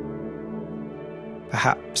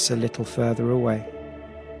 perhaps a little further away.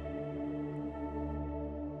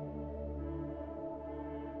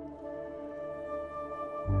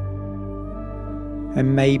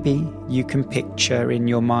 And maybe you can picture in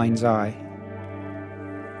your mind's eye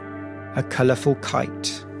a colourful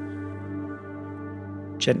kite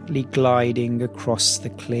gently gliding across the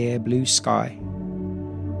clear blue sky,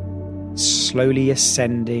 slowly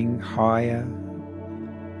ascending higher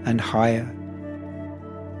and higher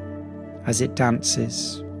as it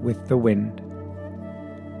dances with the wind.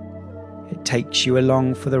 It takes you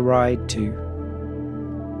along for the ride too,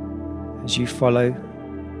 as you follow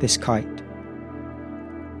this kite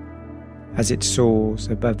as it soars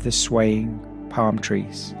above the swaying palm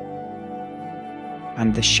trees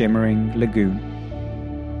and the shimmering lagoon.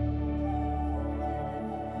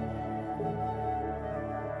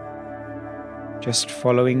 Just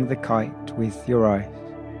following the kite with your eyes.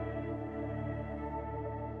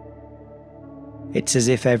 It's as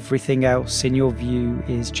if everything else in your view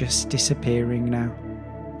is just disappearing now,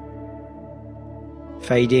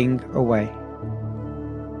 fading away,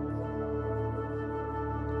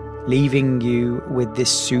 leaving you with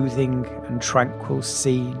this soothing and tranquil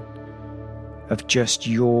scene of just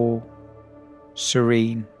your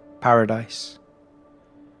serene paradise,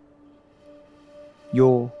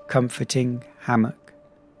 your comforting hammock,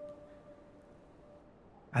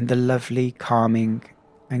 and the lovely calming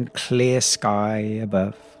and clear sky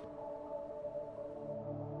above,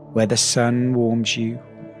 where the sun warms you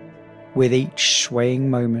with each swaying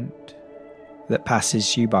moment that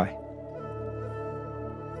passes you by.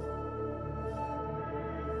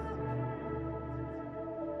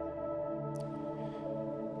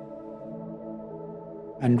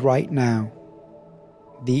 And right now,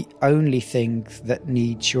 the only thing that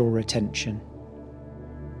needs your attention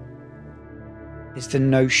is the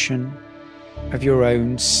notion of your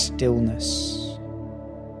own stillness.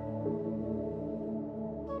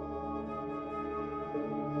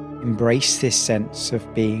 Embrace this sense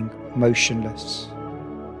of being motionless.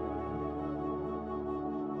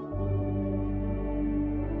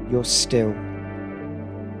 You're still.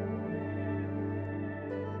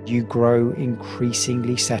 you grow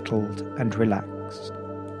increasingly settled and relaxed.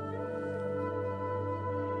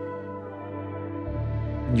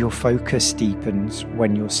 Your focus deepens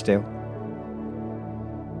when you're still.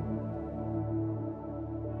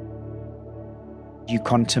 You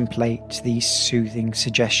contemplate these soothing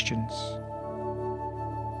suggestions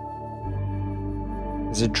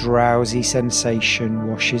as a drowsy sensation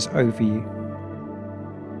washes over you,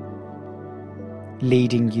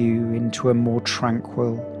 leading you into a more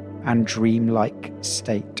tranquil and dreamlike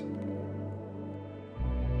state.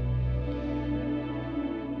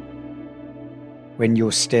 When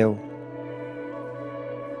you're still,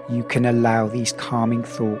 you can allow these calming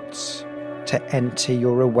thoughts to enter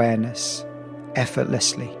your awareness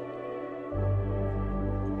effortlessly.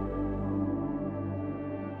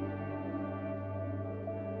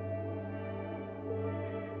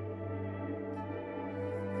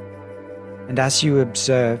 And as you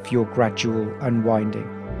observe your gradual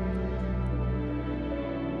unwinding,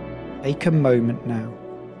 take a moment now,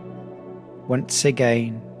 once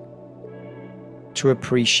again, to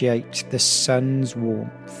appreciate the sun's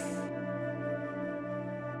warmth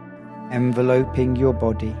enveloping your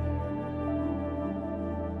body,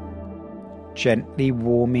 gently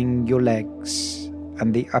warming your legs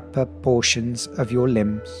and the upper portions of your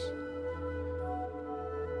limbs.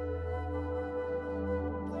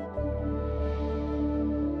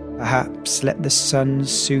 Perhaps let the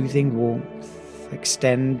sun's soothing warmth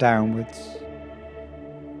extend downwards,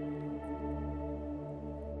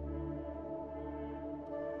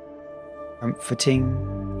 comforting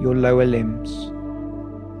your lower limbs,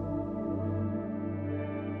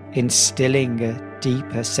 instilling a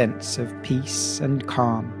deeper sense of peace and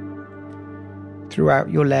calm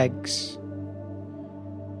throughout your legs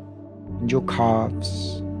and your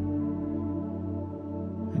calves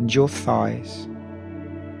and your thighs.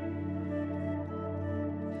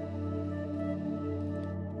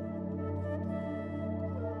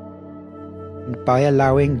 And by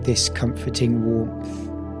allowing this comforting warmth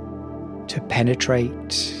to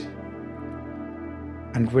penetrate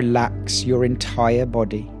and relax your entire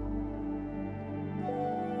body,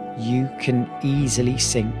 you can easily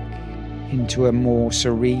sink into a more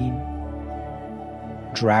serene,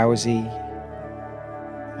 drowsy,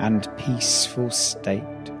 and peaceful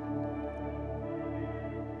state,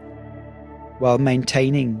 while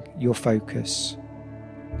maintaining your focus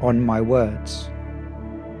on my words.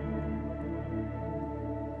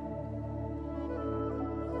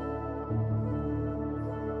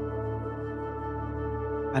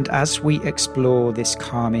 And as we explore this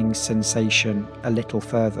calming sensation a little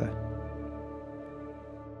further,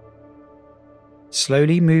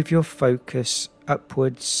 slowly move your focus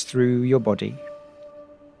upwards through your body.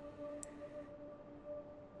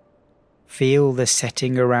 Feel the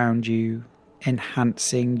setting around you,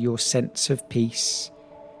 enhancing your sense of peace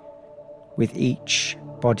with each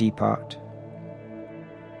body part.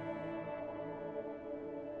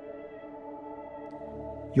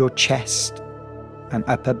 Your chest and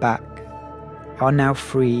upper back are now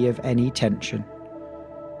free of any tension.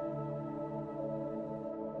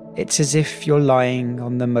 It's as if you're lying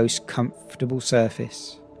on the most comfortable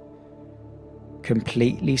surface,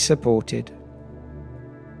 completely supported.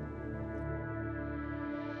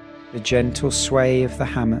 The gentle sway of the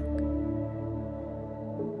hammock,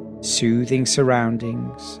 soothing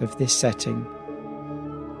surroundings of this setting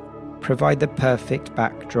provide the perfect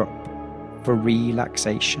backdrop for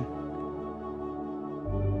relaxation.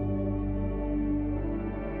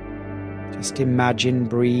 Just imagine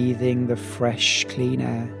breathing the fresh, clean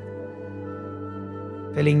air,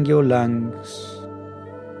 filling your lungs,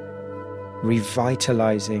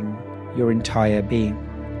 revitalizing your entire being.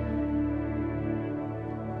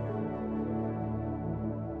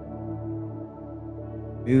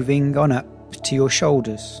 Moving on up to your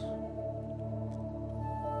shoulders,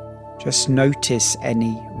 just notice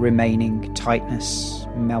any remaining tightness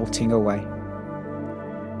melting away.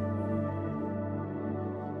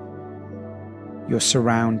 You're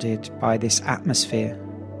surrounded by this atmosphere,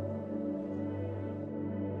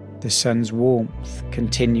 the sun's warmth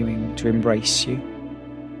continuing to embrace you,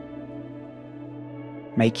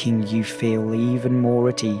 making you feel even more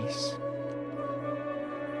at ease.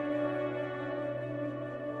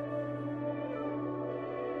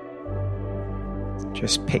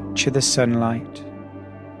 Just picture the sunlight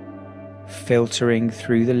filtering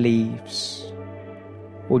through the leaves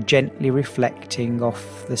or gently reflecting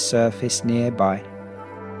off the surface nearby.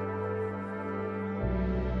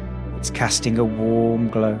 It's casting a warm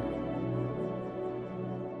glow.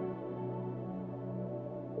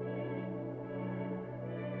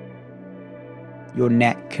 Your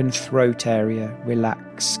neck and throat area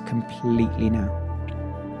relax relax completely now.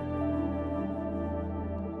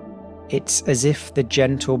 It's as if the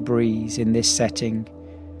gentle breeze in this setting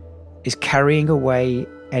is carrying away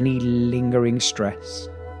any lingering stress.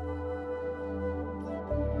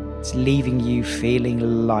 It's leaving you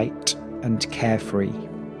feeling light and carefree.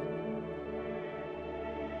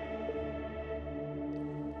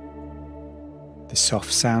 The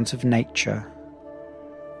soft sounds of nature,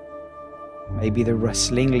 maybe the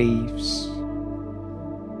rustling leaves,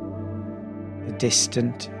 the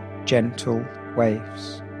distant, gentle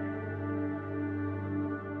waves,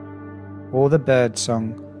 or the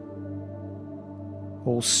birdsong,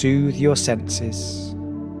 all soothe your senses,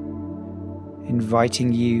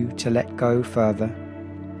 inviting you to let go further.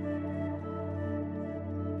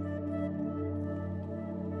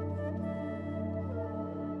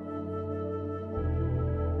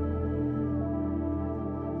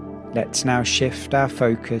 Let's now shift our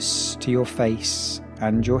focus to your face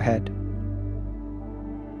and your head.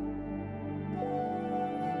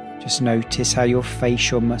 Just notice how your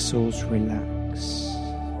facial muscles relax.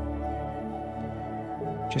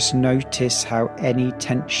 Just notice how any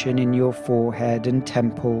tension in your forehead and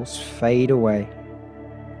temples fade away.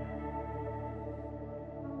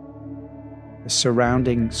 The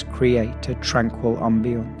surroundings create a tranquil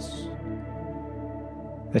ambience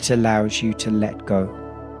that allows you to let go.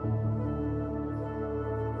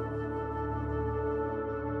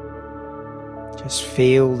 Just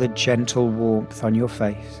feel the gentle warmth on your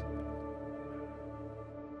face,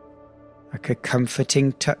 like a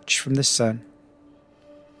comforting touch from the sun.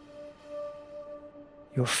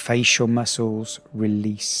 Your facial muscles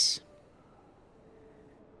release.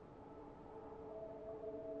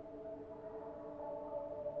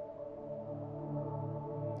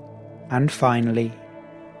 And finally,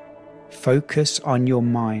 focus on your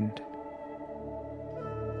mind.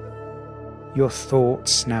 Your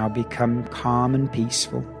thoughts now become calm and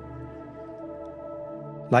peaceful,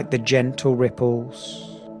 like the gentle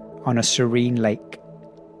ripples on a serene lake.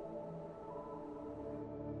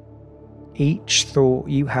 Each thought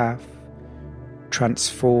you have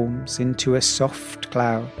transforms into a soft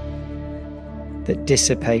cloud that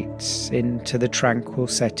dissipates into the tranquil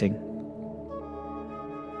setting.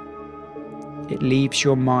 It leaves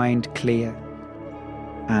your mind clear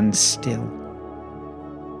and still.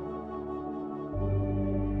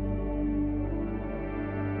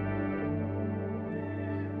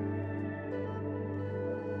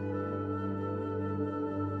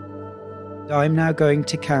 I'm now going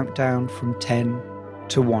to count down from 10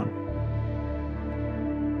 to 1.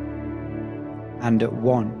 And at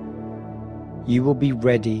 1, you will be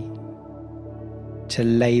ready to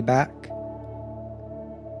lay back,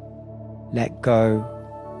 let go,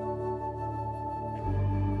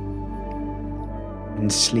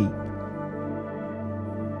 and sleep.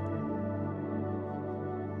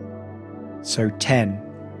 So 10.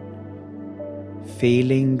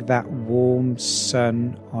 Feeling that warm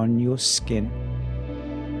sun on your skin.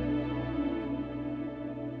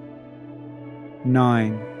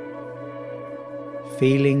 9.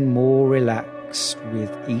 Feeling more relaxed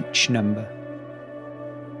with each number.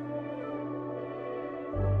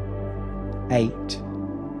 8.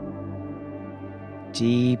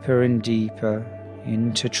 Deeper and deeper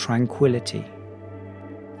into tranquility.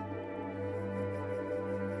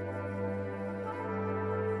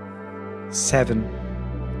 7.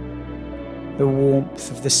 The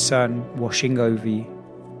warmth of the sun washing over you.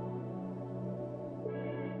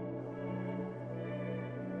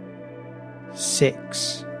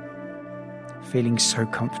 6. Feeling so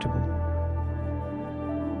comfortable.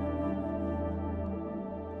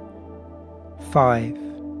 5.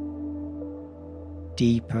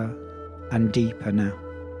 Deeper and deeper now.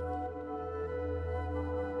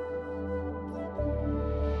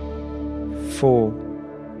 4.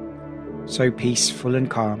 So peaceful and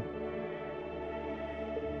calm.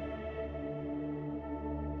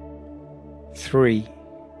 3.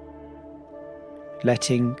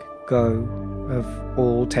 Letting go of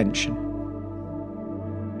all tension.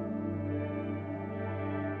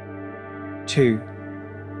 2.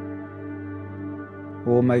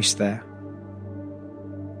 Almost there.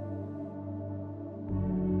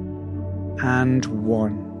 And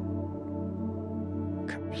 1.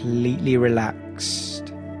 Completely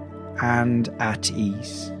relaxed and at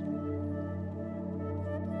ease.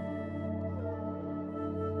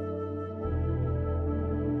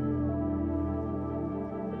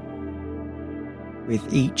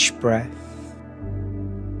 With each breath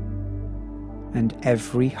and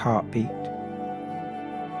every heartbeat,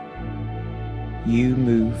 you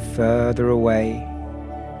move further away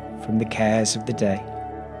from the cares of the day.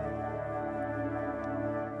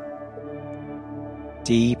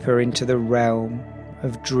 deeper into the realm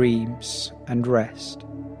of dreams and rest.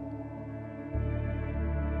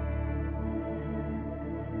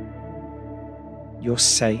 You're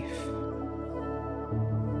safe.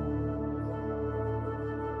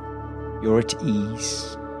 You're at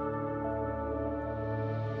ease.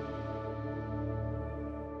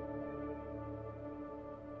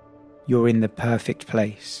 You're in the perfect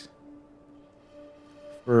place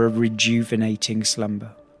for a rejuvenating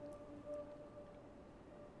slumber.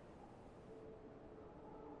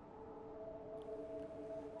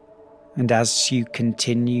 And as you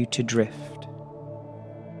continue to drift,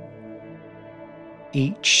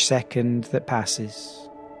 each second that passes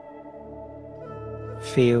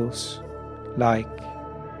feels like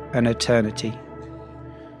an eternity,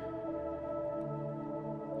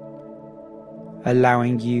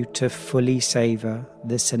 allowing you to fully savor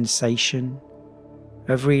the sensation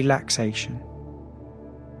of relaxation.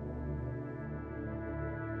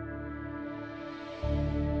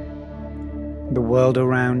 The world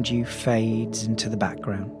around you fades into the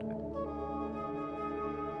background.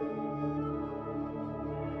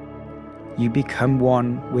 You become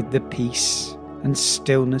one with the peace and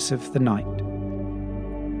stillness of the night.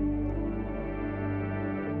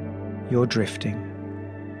 You're drifting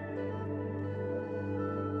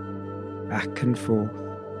back and forth,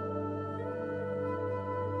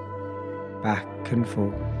 back and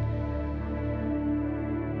forth.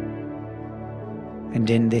 And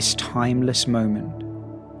in this timeless moment,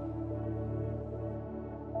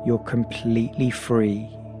 you're completely free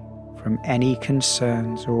from any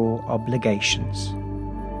concerns or obligations.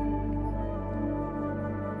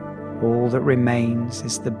 All that remains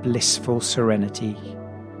is the blissful serenity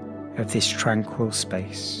of this tranquil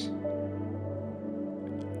space.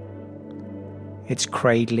 It's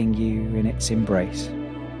cradling you in its embrace.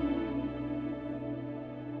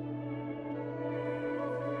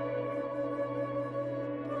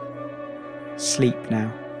 Sleep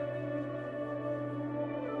now.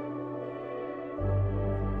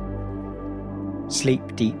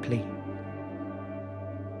 Sleep deeply.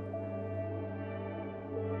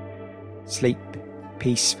 Sleep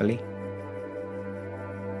peacefully.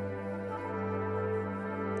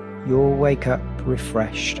 You'll wake up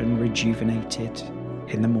refreshed and rejuvenated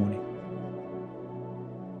in the morning.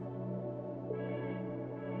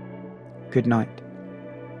 Good night.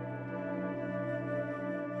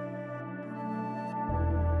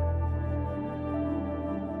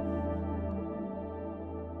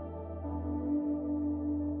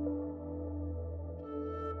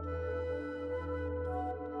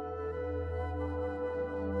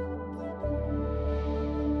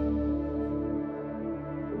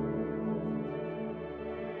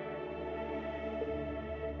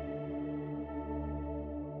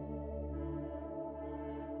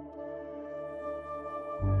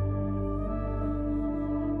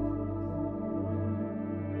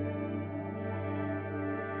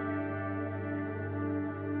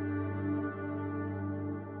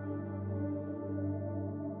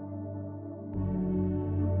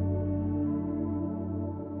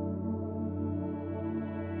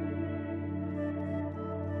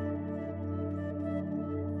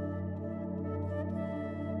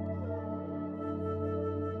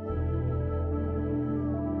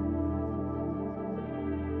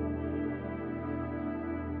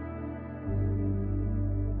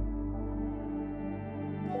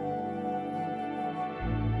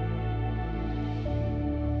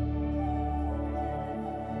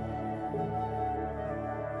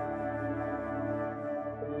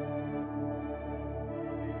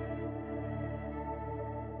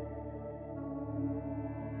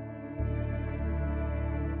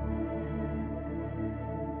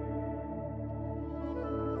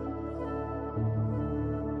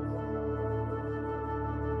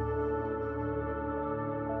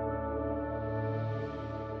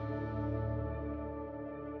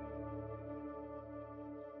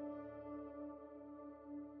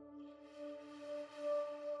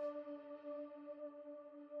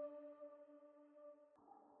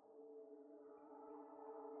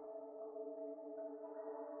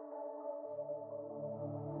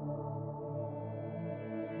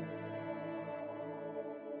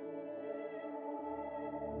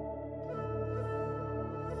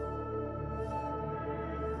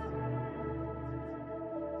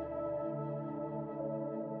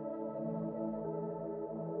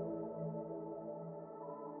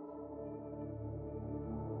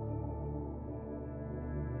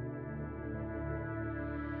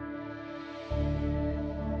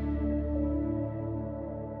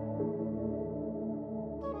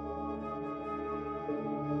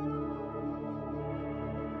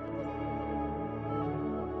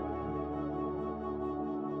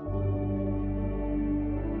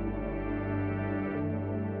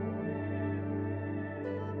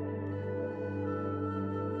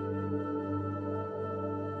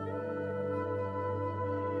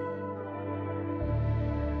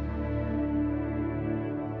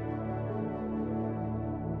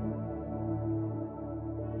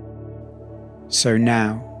 So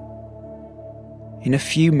now, in a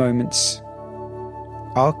few moments,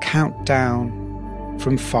 I'll count down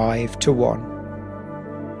from 5 to 1.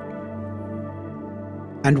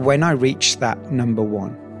 And when I reach that number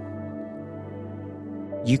 1,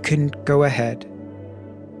 you can go ahead,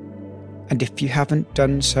 and if you haven't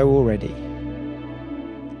done so already,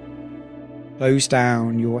 close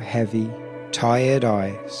down your heavy, tired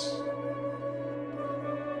eyes.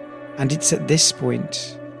 And it's at this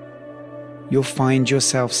point you'll find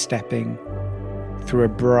yourself stepping through a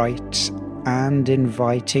bright and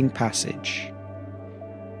inviting passage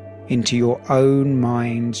into your own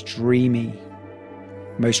mind's dreamy,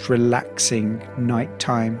 most relaxing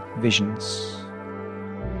nighttime visions,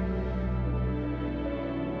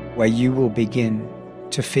 where you will begin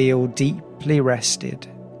to feel deeply rested,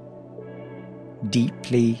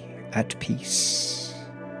 deeply at peace,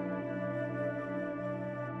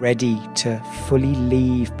 ready to fully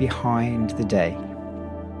leave behind the day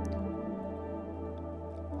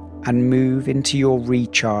and move into your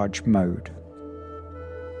recharge mode.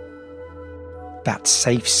 That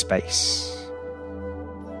safe space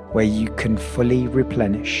where you can fully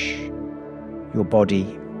replenish your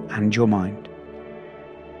body and your mind.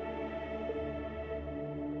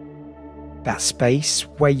 That space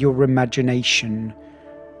where your imagination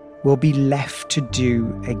will be left to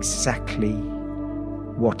do exactly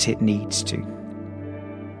what it needs to.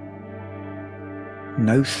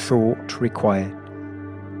 No thought required.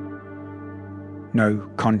 No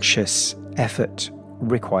conscious effort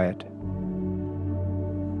required.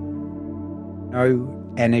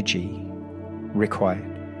 No energy required.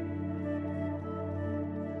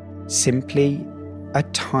 Simply a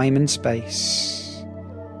time and space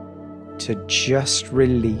to just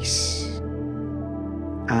release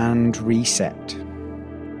and reset.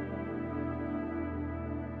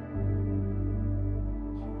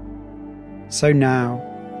 So now,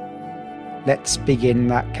 let's begin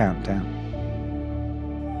that countdown.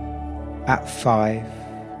 At 5,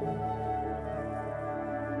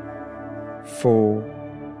 4,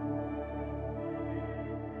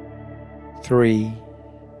 3,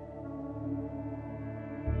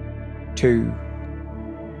 2,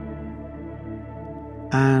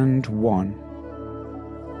 and 1.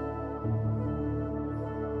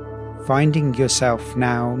 Finding yourself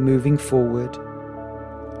now moving forward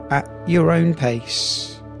at your own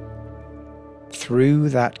pace through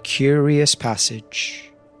that curious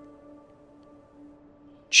passage,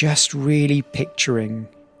 just really picturing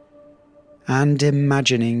and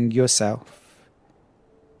imagining yourself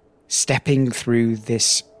stepping through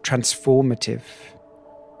this transformative,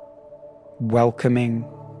 welcoming,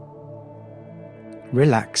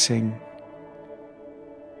 relaxing,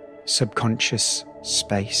 subconscious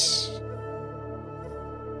space.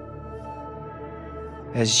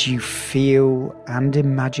 As you feel and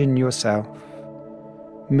imagine yourself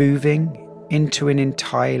moving into an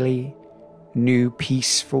entirely new,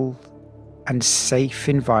 peaceful and safe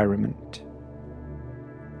environment.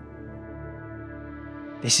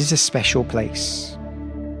 This is a special place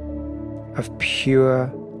of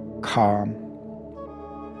pure calm,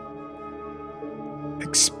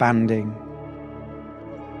 expanding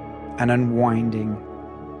and unwinding.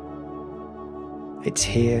 It's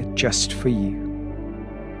here just for you.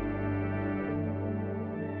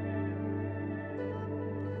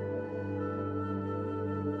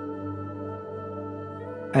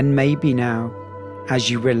 And maybe now, as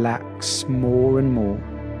you relax more and more,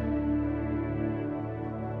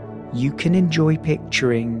 you can enjoy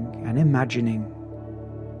picturing and imagining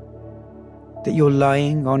that you're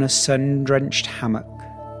lying on a sun-drenched hammock,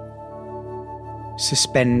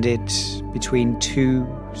 suspended between 2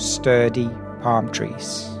 sturdy palm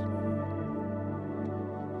trees.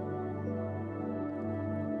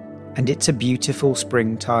 And it's a beautiful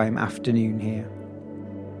springtime afternoon here.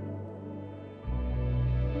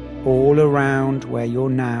 All around where you're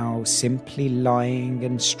now simply lying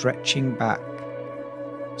and stretching back,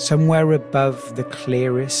 somewhere above the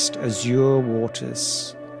clearest azure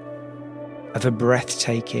waters of a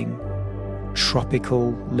breathtaking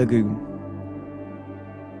tropical lagoon.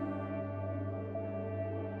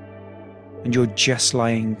 And you're just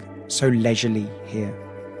lying so leisurely here,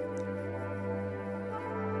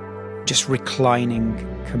 just reclining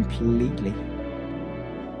completely.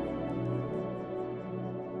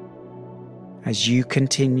 As you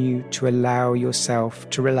continue to allow yourself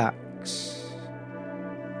to relax,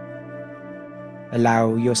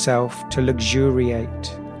 allow yourself to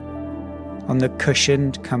luxuriate on the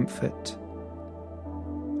cushioned comfort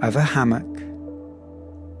of a hammock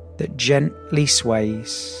that gently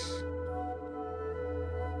sways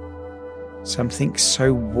Something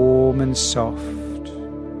so warm and soft,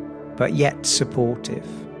 but yet supportive.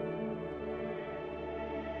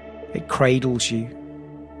 It cradles you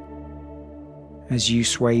as you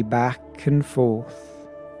sway back and forth,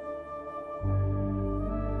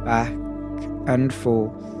 back and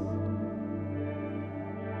forth,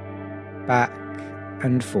 back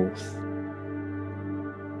and forth.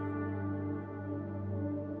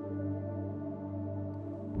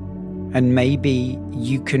 And maybe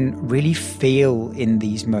you can really feel in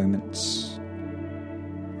these moments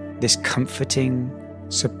this comforting,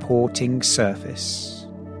 supporting surface,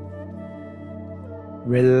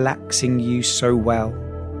 relaxing you so well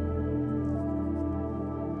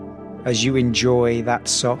as you enjoy that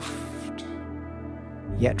soft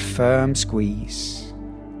yet firm squeeze,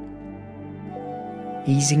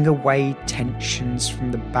 easing away tensions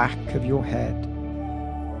from the back of your head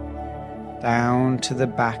down to the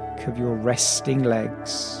back of your resting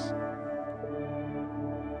legs,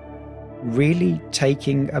 really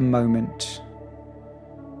taking a moment,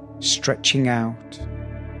 stretching out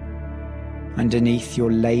underneath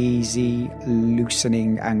your lazy,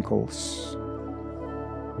 loosening ankles.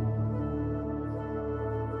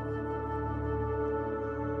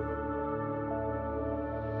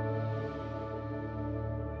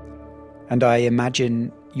 And I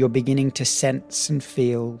imagine you're beginning to sense and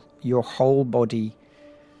feel your whole body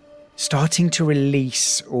starting to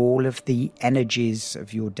release all of the energies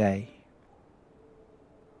of your day.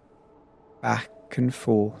 Back and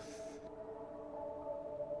forth,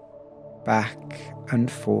 back and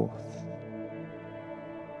forth,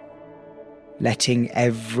 letting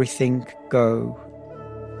everything go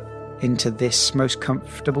into this most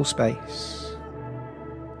comfortable space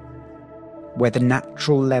where the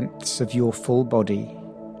natural lengths of your full body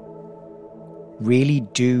really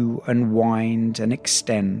do unwind and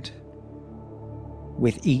extend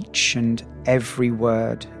with each and every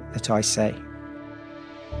word that I say.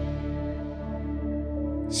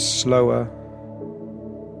 Slower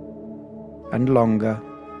and longer,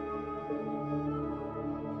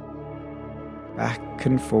 back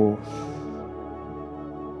and forth,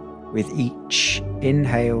 with each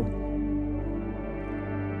inhale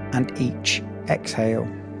and each exhale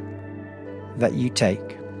that you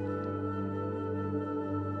take.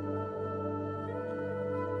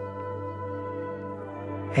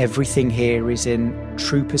 Everything here is in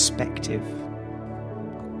true perspective.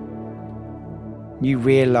 You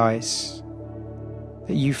realize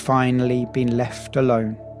that you've finally been left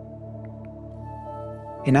alone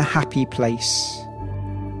in a happy place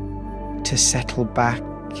to settle back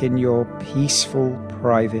in your peaceful,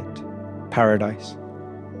 private paradise.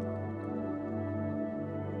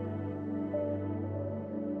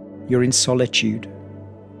 You're in solitude.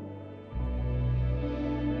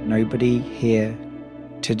 Nobody here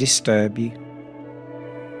to disturb you.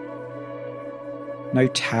 No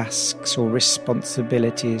tasks or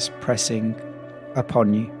responsibilities pressing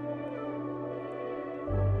upon you.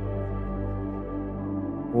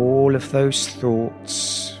 All of those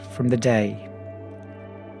thoughts from the day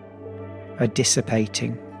are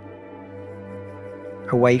dissipating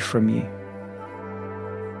away from you,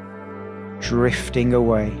 drifting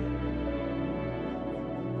away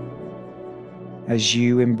as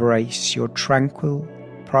you embrace your tranquil,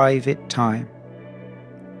 private time.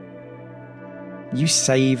 You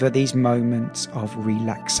savor these moments of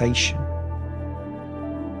relaxation,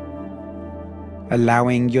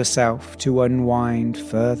 allowing yourself to unwind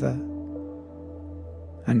further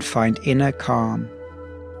and find inner calm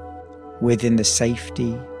within the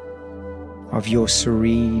safety of your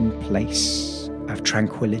serene place of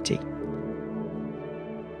tranquility.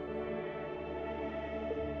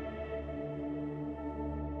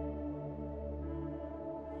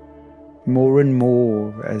 More and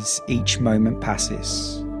more as each moment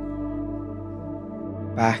passes,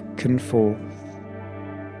 back and forth,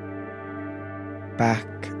 back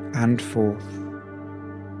and forth,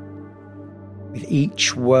 with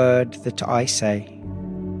each word that I say,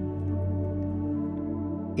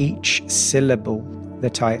 each syllable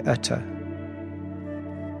that I utter.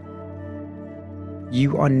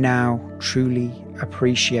 You are now truly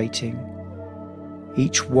appreciating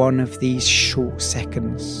each one of these short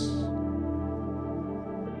seconds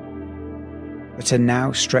that are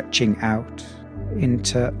now stretching out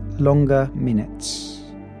into longer minutes.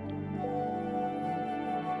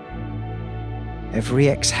 Every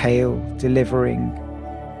exhale delivering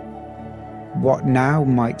what now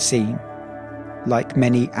might seem like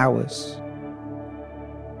many hours,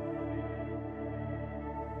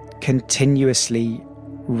 continuously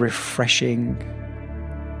refreshing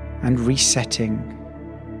and resetting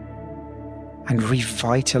and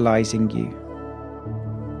revitalizing you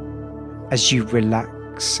as you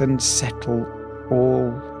relax and settle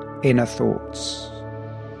all inner thoughts.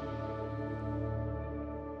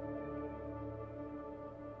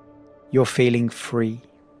 You're feeling free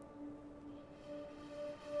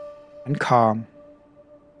and calm,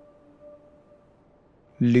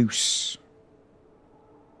 loose,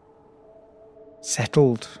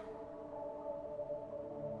 settled,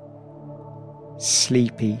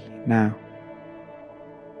 sleepy now.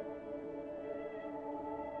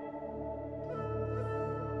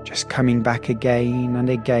 Just coming back again and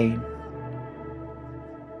again.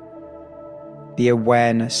 The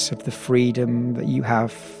awareness of the freedom that you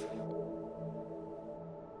have.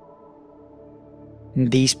 And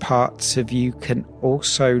these parts of you can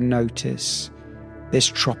also notice this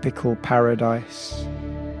tropical paradise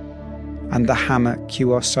and the hammock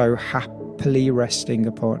you are so happily resting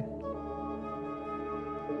upon.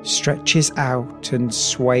 Stretches out and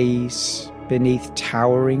sways beneath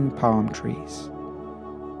towering palm trees,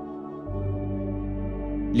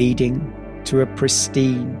 leading to a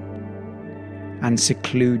pristine and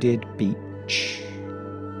secluded beach.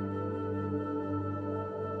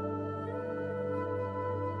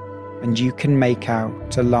 And you can make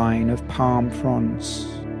out a line of palm fronds,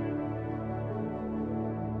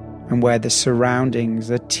 and where the surroundings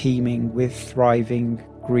are teeming with thriving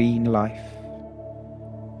green life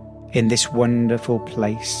in this wonderful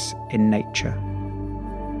place in nature.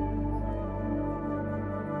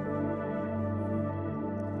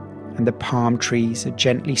 And the palm trees are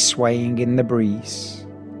gently swaying in the breeze.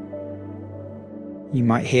 You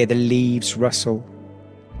might hear the leaves rustle,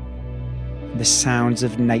 the sounds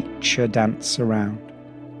of nature dance around.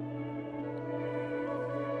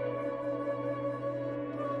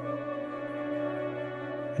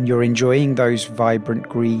 And you're enjoying those vibrant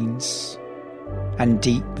greens and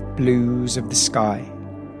deep blues of the sky,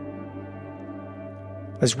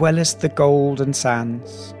 as well as the golden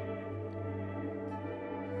sands,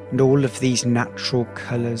 and all of these natural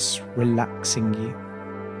colours relaxing you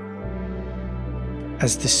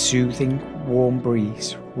as the soothing warm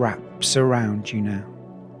breeze wraps around you now,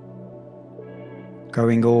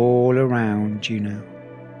 going all around you now,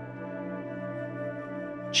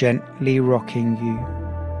 gently rocking you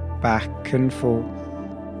back and forth,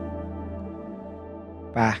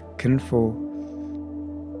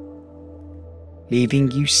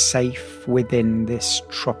 leaving you safe within this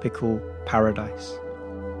tropical paradise.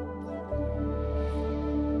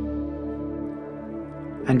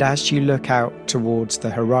 And as you look out towards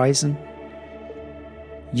the horizon,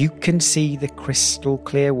 you can see the crystal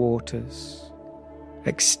clear waters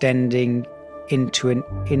extending into an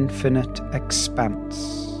infinite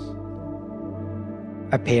expanse,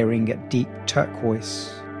 appearing at deep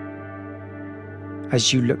turquoise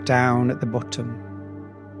as you look down at the bottom,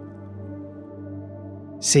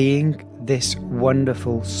 seeing this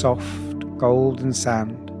wonderful soft golden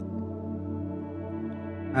sand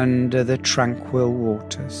under the tranquil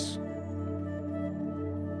waters.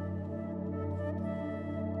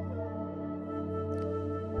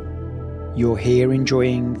 You're here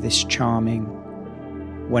enjoying this charming,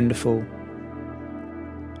 wonderful,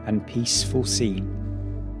 and peaceful scene,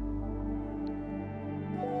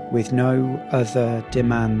 with no other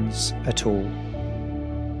demands at all,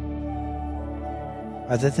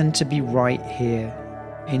 other than to be right here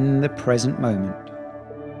in the present moment,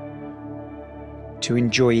 to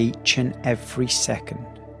enjoy each and every second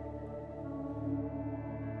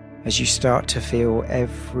as you start to feel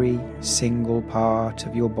every single part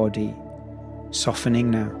of your body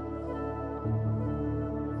softening now,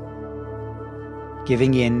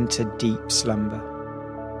 giving in to deep slumber.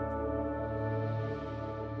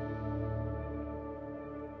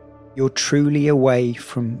 You're truly away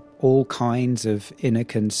from all kinds of inner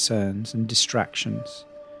concerns and distractions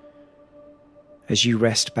as you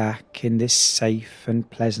rest back in this safe and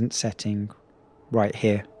pleasant setting right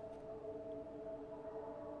here,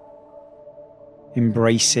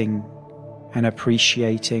 embracing and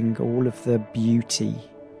appreciating all of the beauty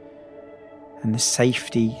and the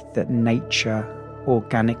safety that nature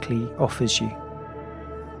organically offers you.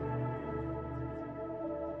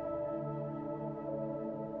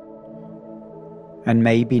 And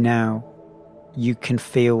maybe now you can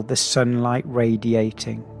feel the sunlight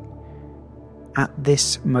radiating at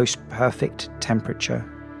this most perfect temperature,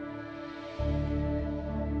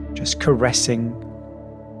 just caressing,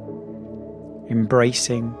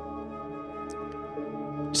 embracing,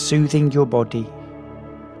 soothing your body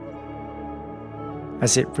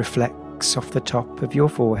as it reflects off the top of your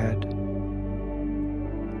forehead,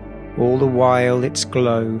 all the while its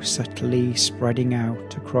glow subtly spreading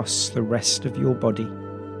out across the rest of your body.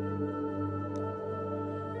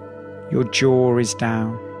 Your jaw is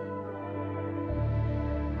down.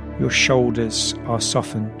 Your shoulders are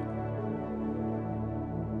softened.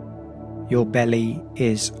 Your belly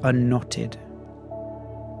is unknotted.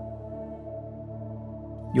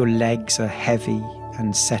 Your legs are heavy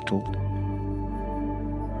and settled,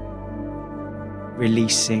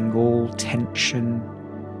 releasing all tension,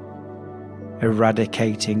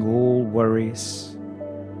 eradicating all worries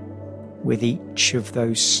with each of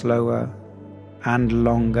those slower and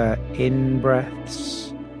longer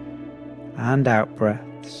in-breaths and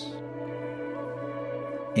out-breaths.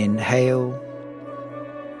 Inhale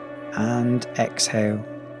and exhale,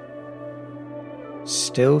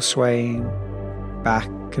 still swaying back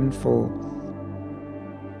and forth,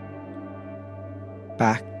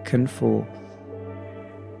 back and forth.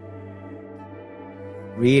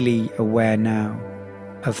 Really aware now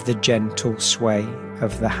of the gentle sway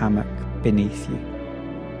of the hammock beneath you.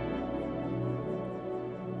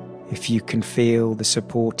 If you can feel the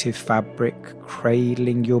supportive fabric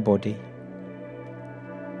cradling your body,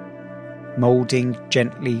 moulding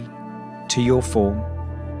gently to your form,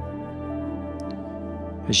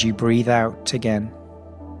 as you breathe out again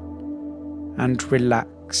and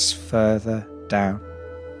relax further down.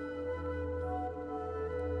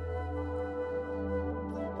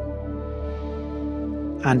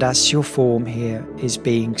 And as your form here is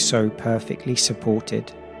being so perfectly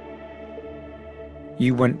supported,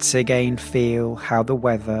 you once again feel how the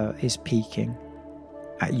weather is peaking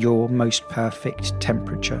at your most perfect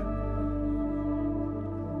temperature.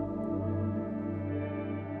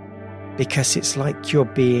 Because it's like you're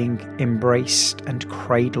being embraced and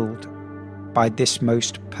cradled by this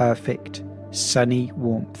most perfect sunny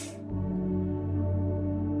warmth,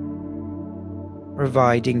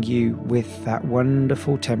 providing you with that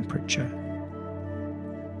wonderful temperature,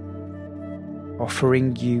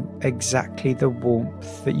 offering you exactly the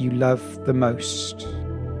warmth that you love the most,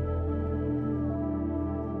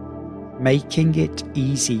 making it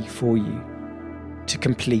easy for you to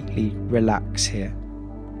completely relax here.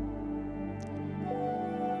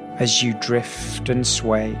 As you drift and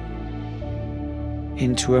sway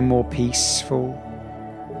into a more peaceful,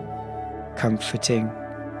 comforting,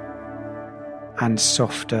 and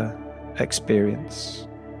softer experience.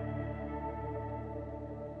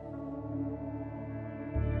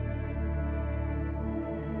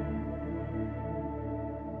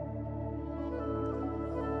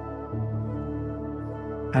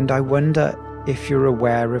 And I wonder if you're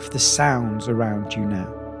aware of the sounds around you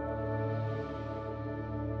now.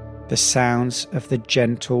 The sounds of the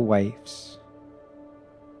gentle waves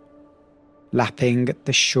lapping at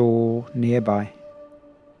the shore nearby.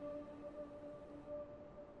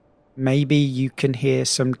 Maybe you can hear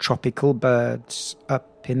some tropical birds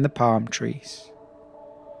up in the palm trees,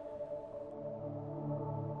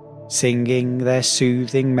 singing their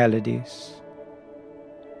soothing melodies.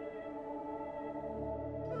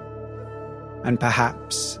 And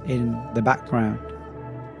perhaps in the background,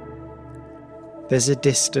 there's a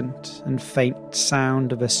distant and faint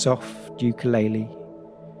sound of a soft ukulele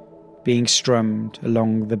being strummed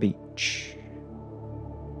along the beach.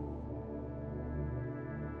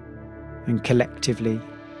 And collectively,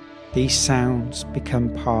 these sounds become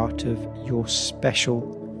part of your special,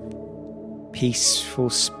 peaceful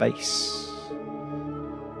space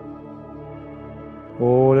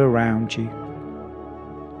all around you.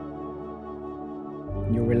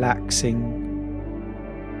 You're relaxing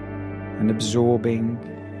and absorbing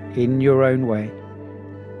in your own way,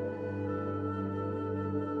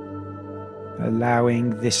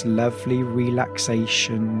 allowing this lovely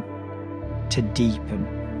relaxation to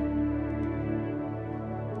deepen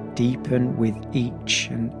with each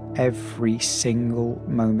and every single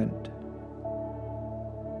moment,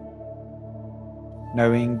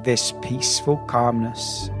 knowing this peaceful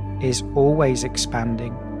calmness is always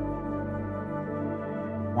expanding,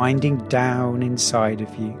 winding down inside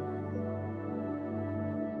of you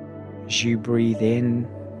as you breathe in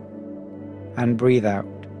and breathe out.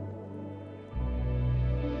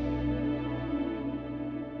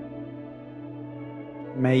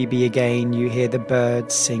 Maybe again you hear the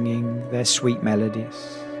birds singing their sweet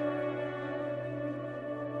melodies.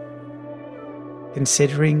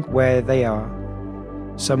 Considering where they are,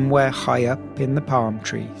 somewhere high up in the palm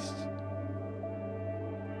trees,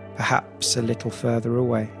 perhaps a little further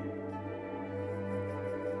away.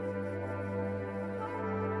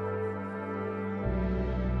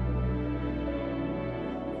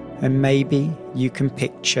 And maybe you can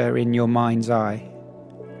picture in your mind's eye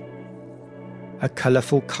a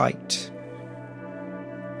colourful kite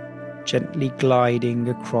gently gliding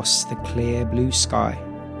across the clear blue sky,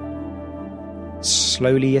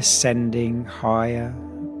 slowly ascending higher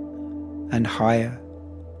and higher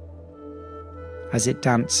as it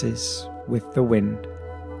dances with the wind.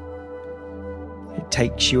 It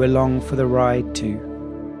takes you along for the ride too,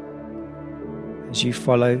 as you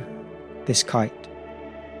follow this kite,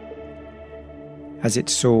 as it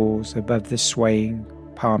soars above the swaying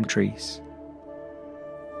palm trees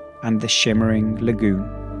and the shimmering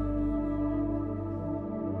lagoon.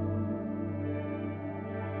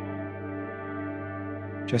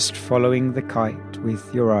 Just following the kite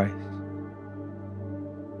with your eyes.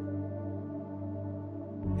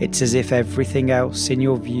 It's as if everything else in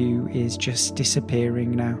your view is just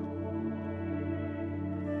disappearing now,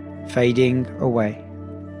 fading away,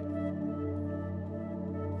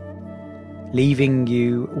 leaving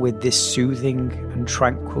you with this soothing and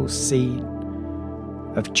tranquil scene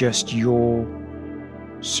of just your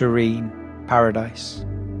serene paradise,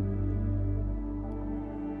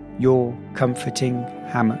 your comforting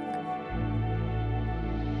hammock,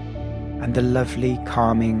 and the lovely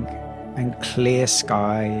calming and clear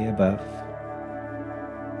sky above,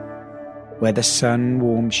 where the sun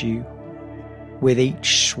warms you with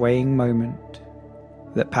each swaying moment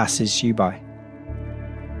that passes you by.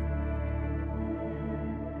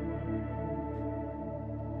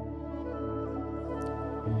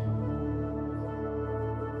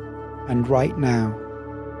 And right now,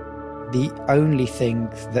 the only thing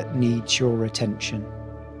that needs your attention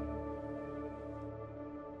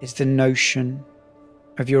is the notion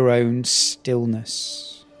of your own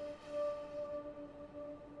stillness.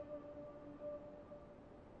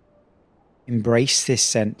 Embrace this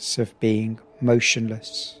sense of being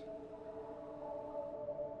motionless.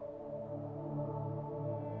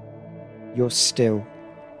 You're still.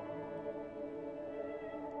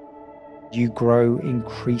 You grow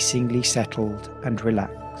increasingly settled and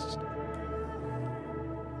relaxed.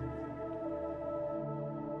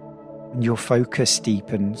 And your focus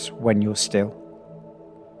deepens when you're still.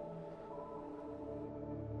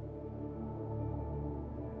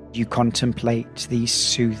 You contemplate these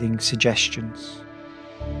soothing suggestions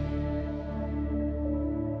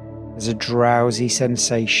as a drowsy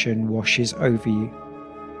sensation washes over you,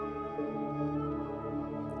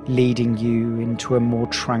 leading you into a more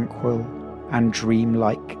tranquil and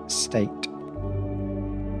dreamlike state.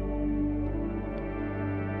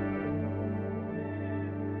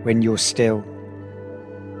 When you're still,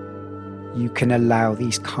 you can allow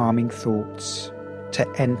these calming thoughts to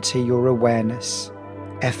enter your awareness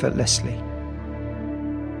effortlessly.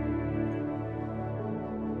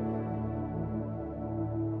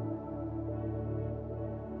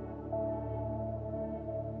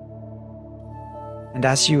 And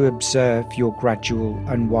as you observe your gradual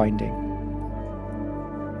unwinding,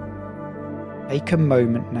 take a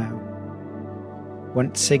moment now,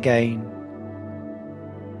 once again,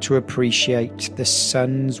 to appreciate the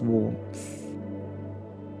sun's warmth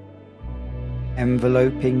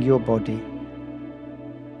enveloping your body,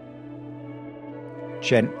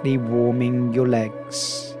 gently warming your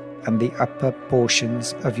legs and the upper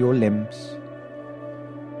portions of your limbs.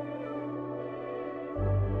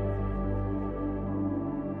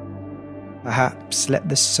 Perhaps let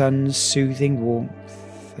the sun's soothing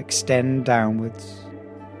warmth extend downwards,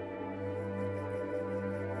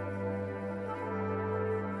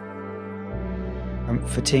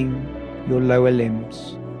 comforting your lower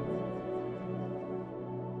limbs,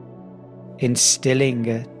 instilling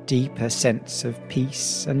a deeper sense of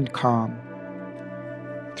peace and calm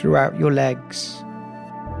throughout your legs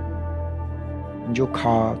and your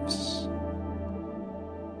calves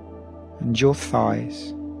and your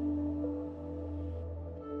thighs.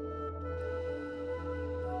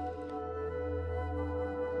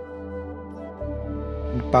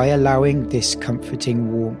 And by allowing this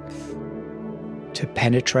comforting warmth to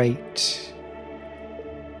penetrate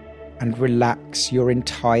and relax your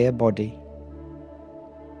entire body,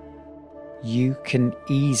 you can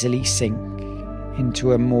easily sink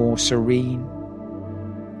into a more serene,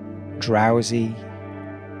 drowsy,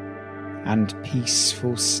 and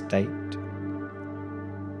peaceful state,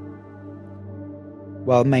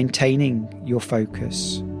 while maintaining your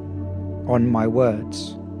focus on my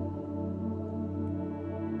words.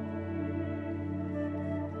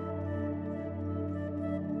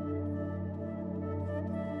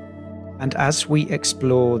 And as we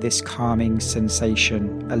explore this calming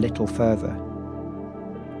sensation a little further,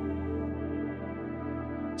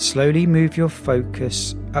 slowly move your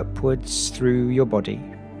focus upwards through your body,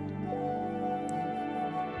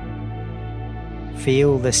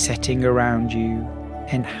 Feel the setting around you,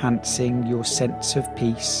 enhancing your sense of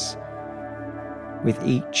peace with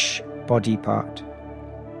each body part.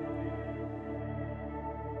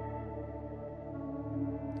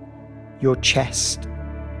 Your chest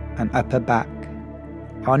and upper back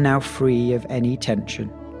are now free of any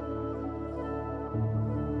tension.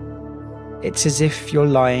 It's as if you're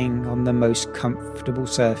lying on the most comfortable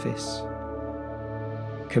surface,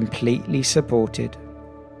 completely supported.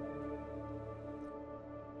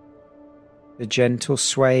 The gentle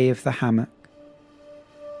sway of the hammock,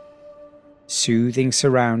 soothing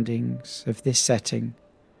surroundings of this setting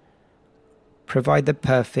provide the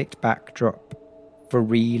perfect backdrop for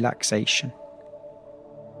relaxation.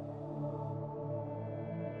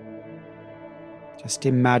 Just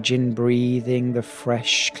imagine breathing the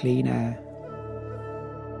fresh, clean air,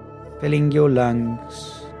 filling your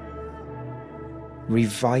lungs,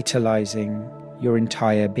 revitalizing your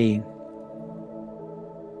entire being.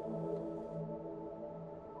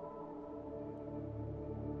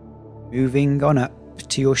 Moving on up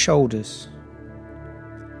to your shoulders.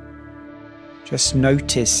 Just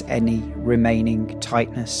notice any remaining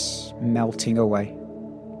tightness melting away.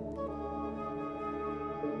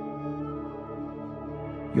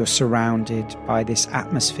 You're surrounded by this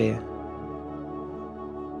atmosphere.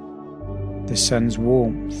 The sun's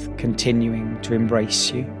warmth continuing to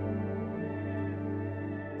embrace you,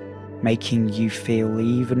 making you feel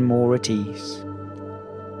even more at ease.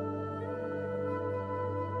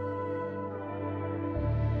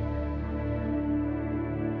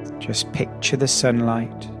 Just picture the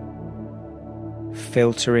sunlight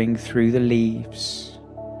filtering through the leaves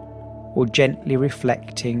or gently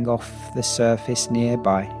reflecting off the surface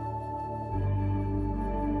nearby.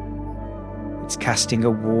 It's casting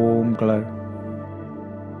a warm glow.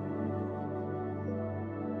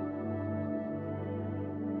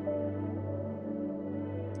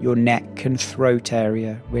 Your neck and throat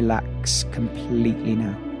area relax completely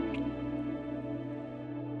now.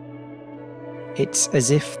 It's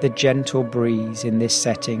as if the gentle breeze in this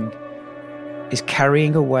setting is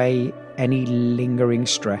carrying away any lingering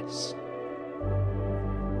stress.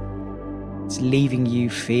 It's leaving you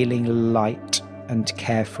feeling light and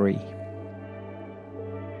carefree.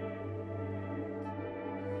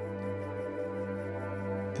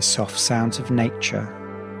 The soft sounds of nature,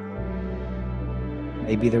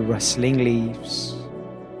 maybe the rustling leaves,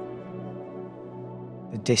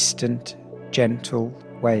 the distant, gentle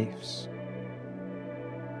waves,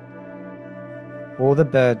 or the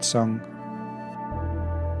birdsong,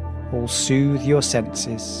 all soothe your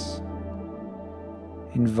senses,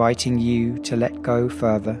 inviting you to let go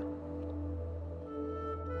further.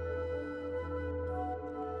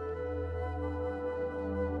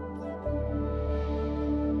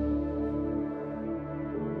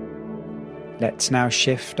 Let's now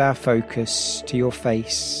shift our focus to your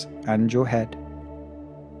face and your head.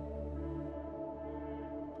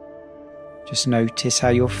 Just notice how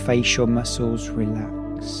your facial muscles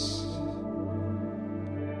relax.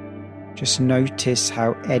 Just notice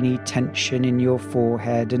how any tension in your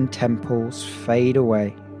forehead and temples fade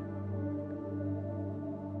away.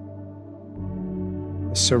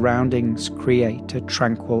 The surroundings create a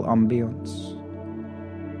tranquil ambience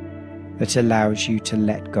that allows you to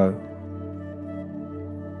let go.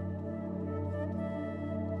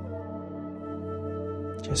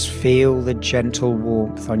 Just feel the gentle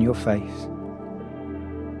warmth on your face,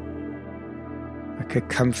 like a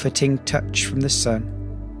comforting touch from the sun.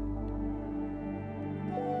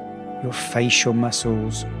 Your facial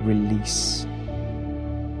muscles release.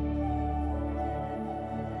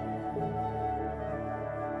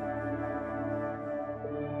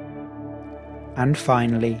 And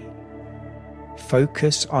finally,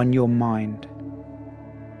 focus on your mind.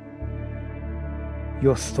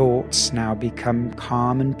 Your thoughts now become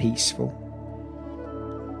calm and peaceful,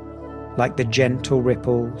 like the gentle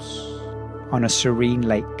ripples on a serene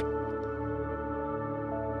lake.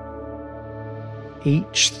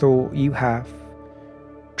 Each thought you have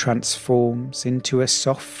transforms into a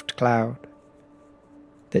soft cloud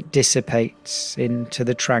that dissipates into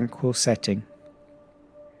the tranquil setting.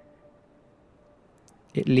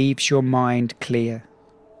 It leaves your mind clear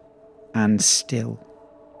and still.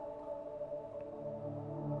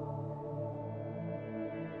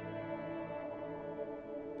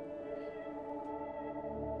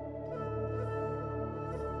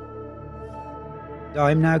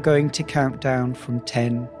 I'm now going to count down from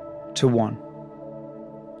 10 to 1.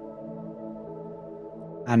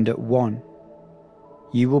 And at 1,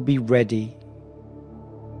 you will be ready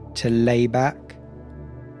to lay back,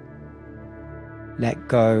 let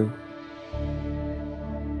go,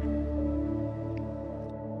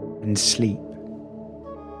 and sleep.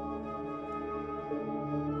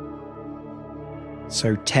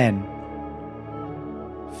 So 10,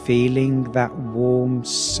 feeling that warm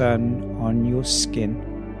sun on your skin.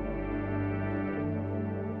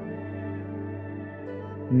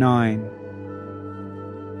 9,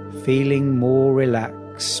 feeling more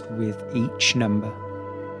relaxed with each number.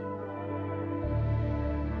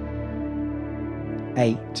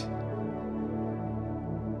 8,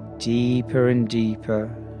 deeper and deeper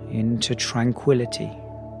into tranquility.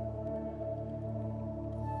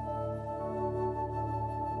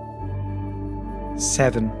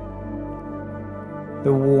 7,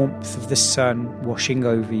 the warmth of the sun washing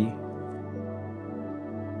over you.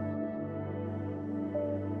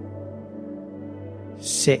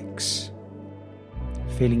 6,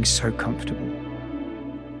 feeling so comfortable.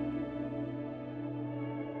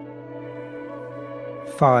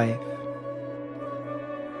 5,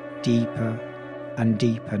 deeper and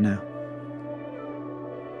deeper now.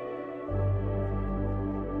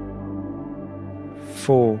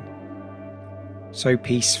 4, so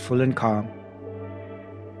peaceful and calm.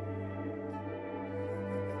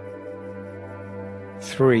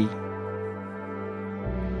 3,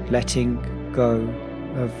 letting go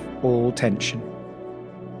of all tension.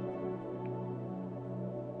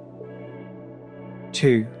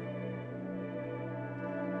 2,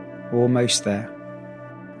 almost there.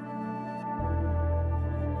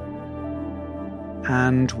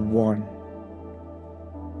 And 1,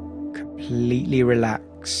 completely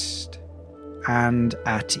relaxed and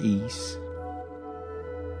at ease.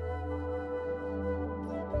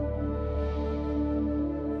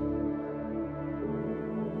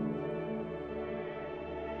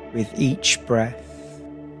 With each breath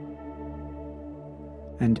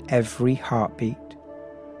and every heartbeat,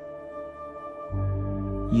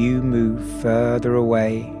 you move further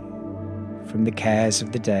away from the cares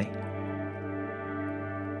of the day,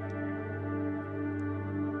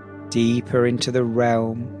 deeper into the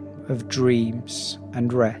realm of dreams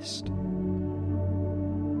and rest.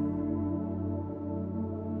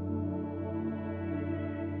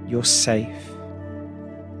 You're safe.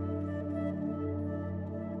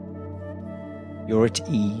 You're at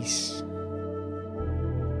ease.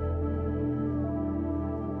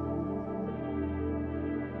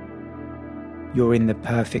 You're in the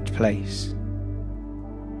perfect place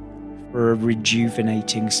for a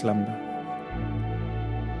rejuvenating slumber.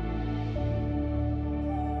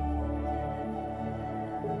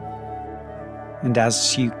 And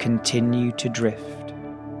as you continue to drift,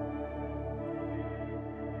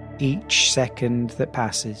 each second that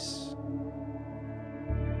passes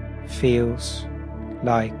feels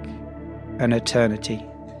like an eternity,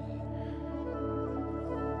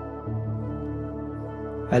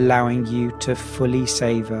 allowing you to fully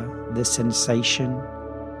savor the sensation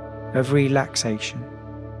of relaxation.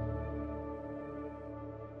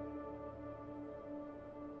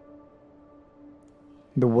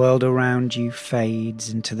 The world around you fades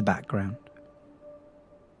into the background.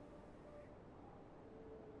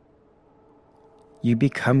 You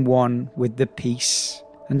become one with the peace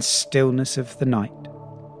and stillness of the night.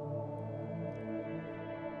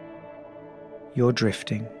 You're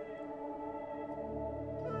drifting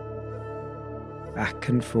back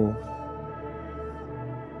and forth,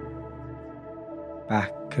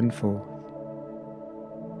 back and forth.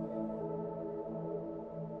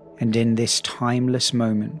 And in this timeless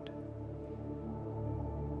moment,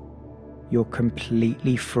 you're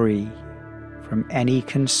completely free from any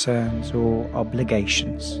concerns or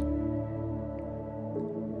obligations.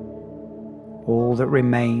 All that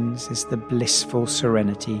remains is the blissful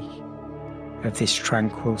serenity of this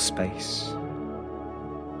tranquil space.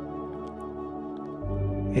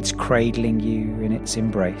 It's cradling you in its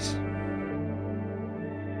embrace.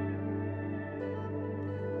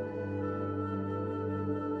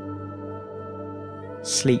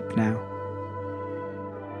 Sleep now.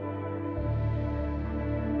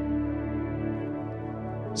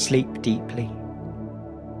 Sleep deeply.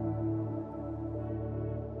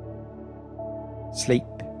 Sleep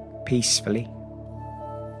peacefully.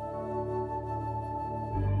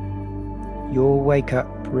 You'll wake up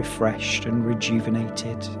refreshed and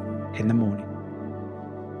rejuvenated in the morning.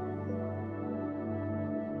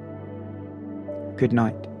 Good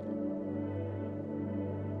night.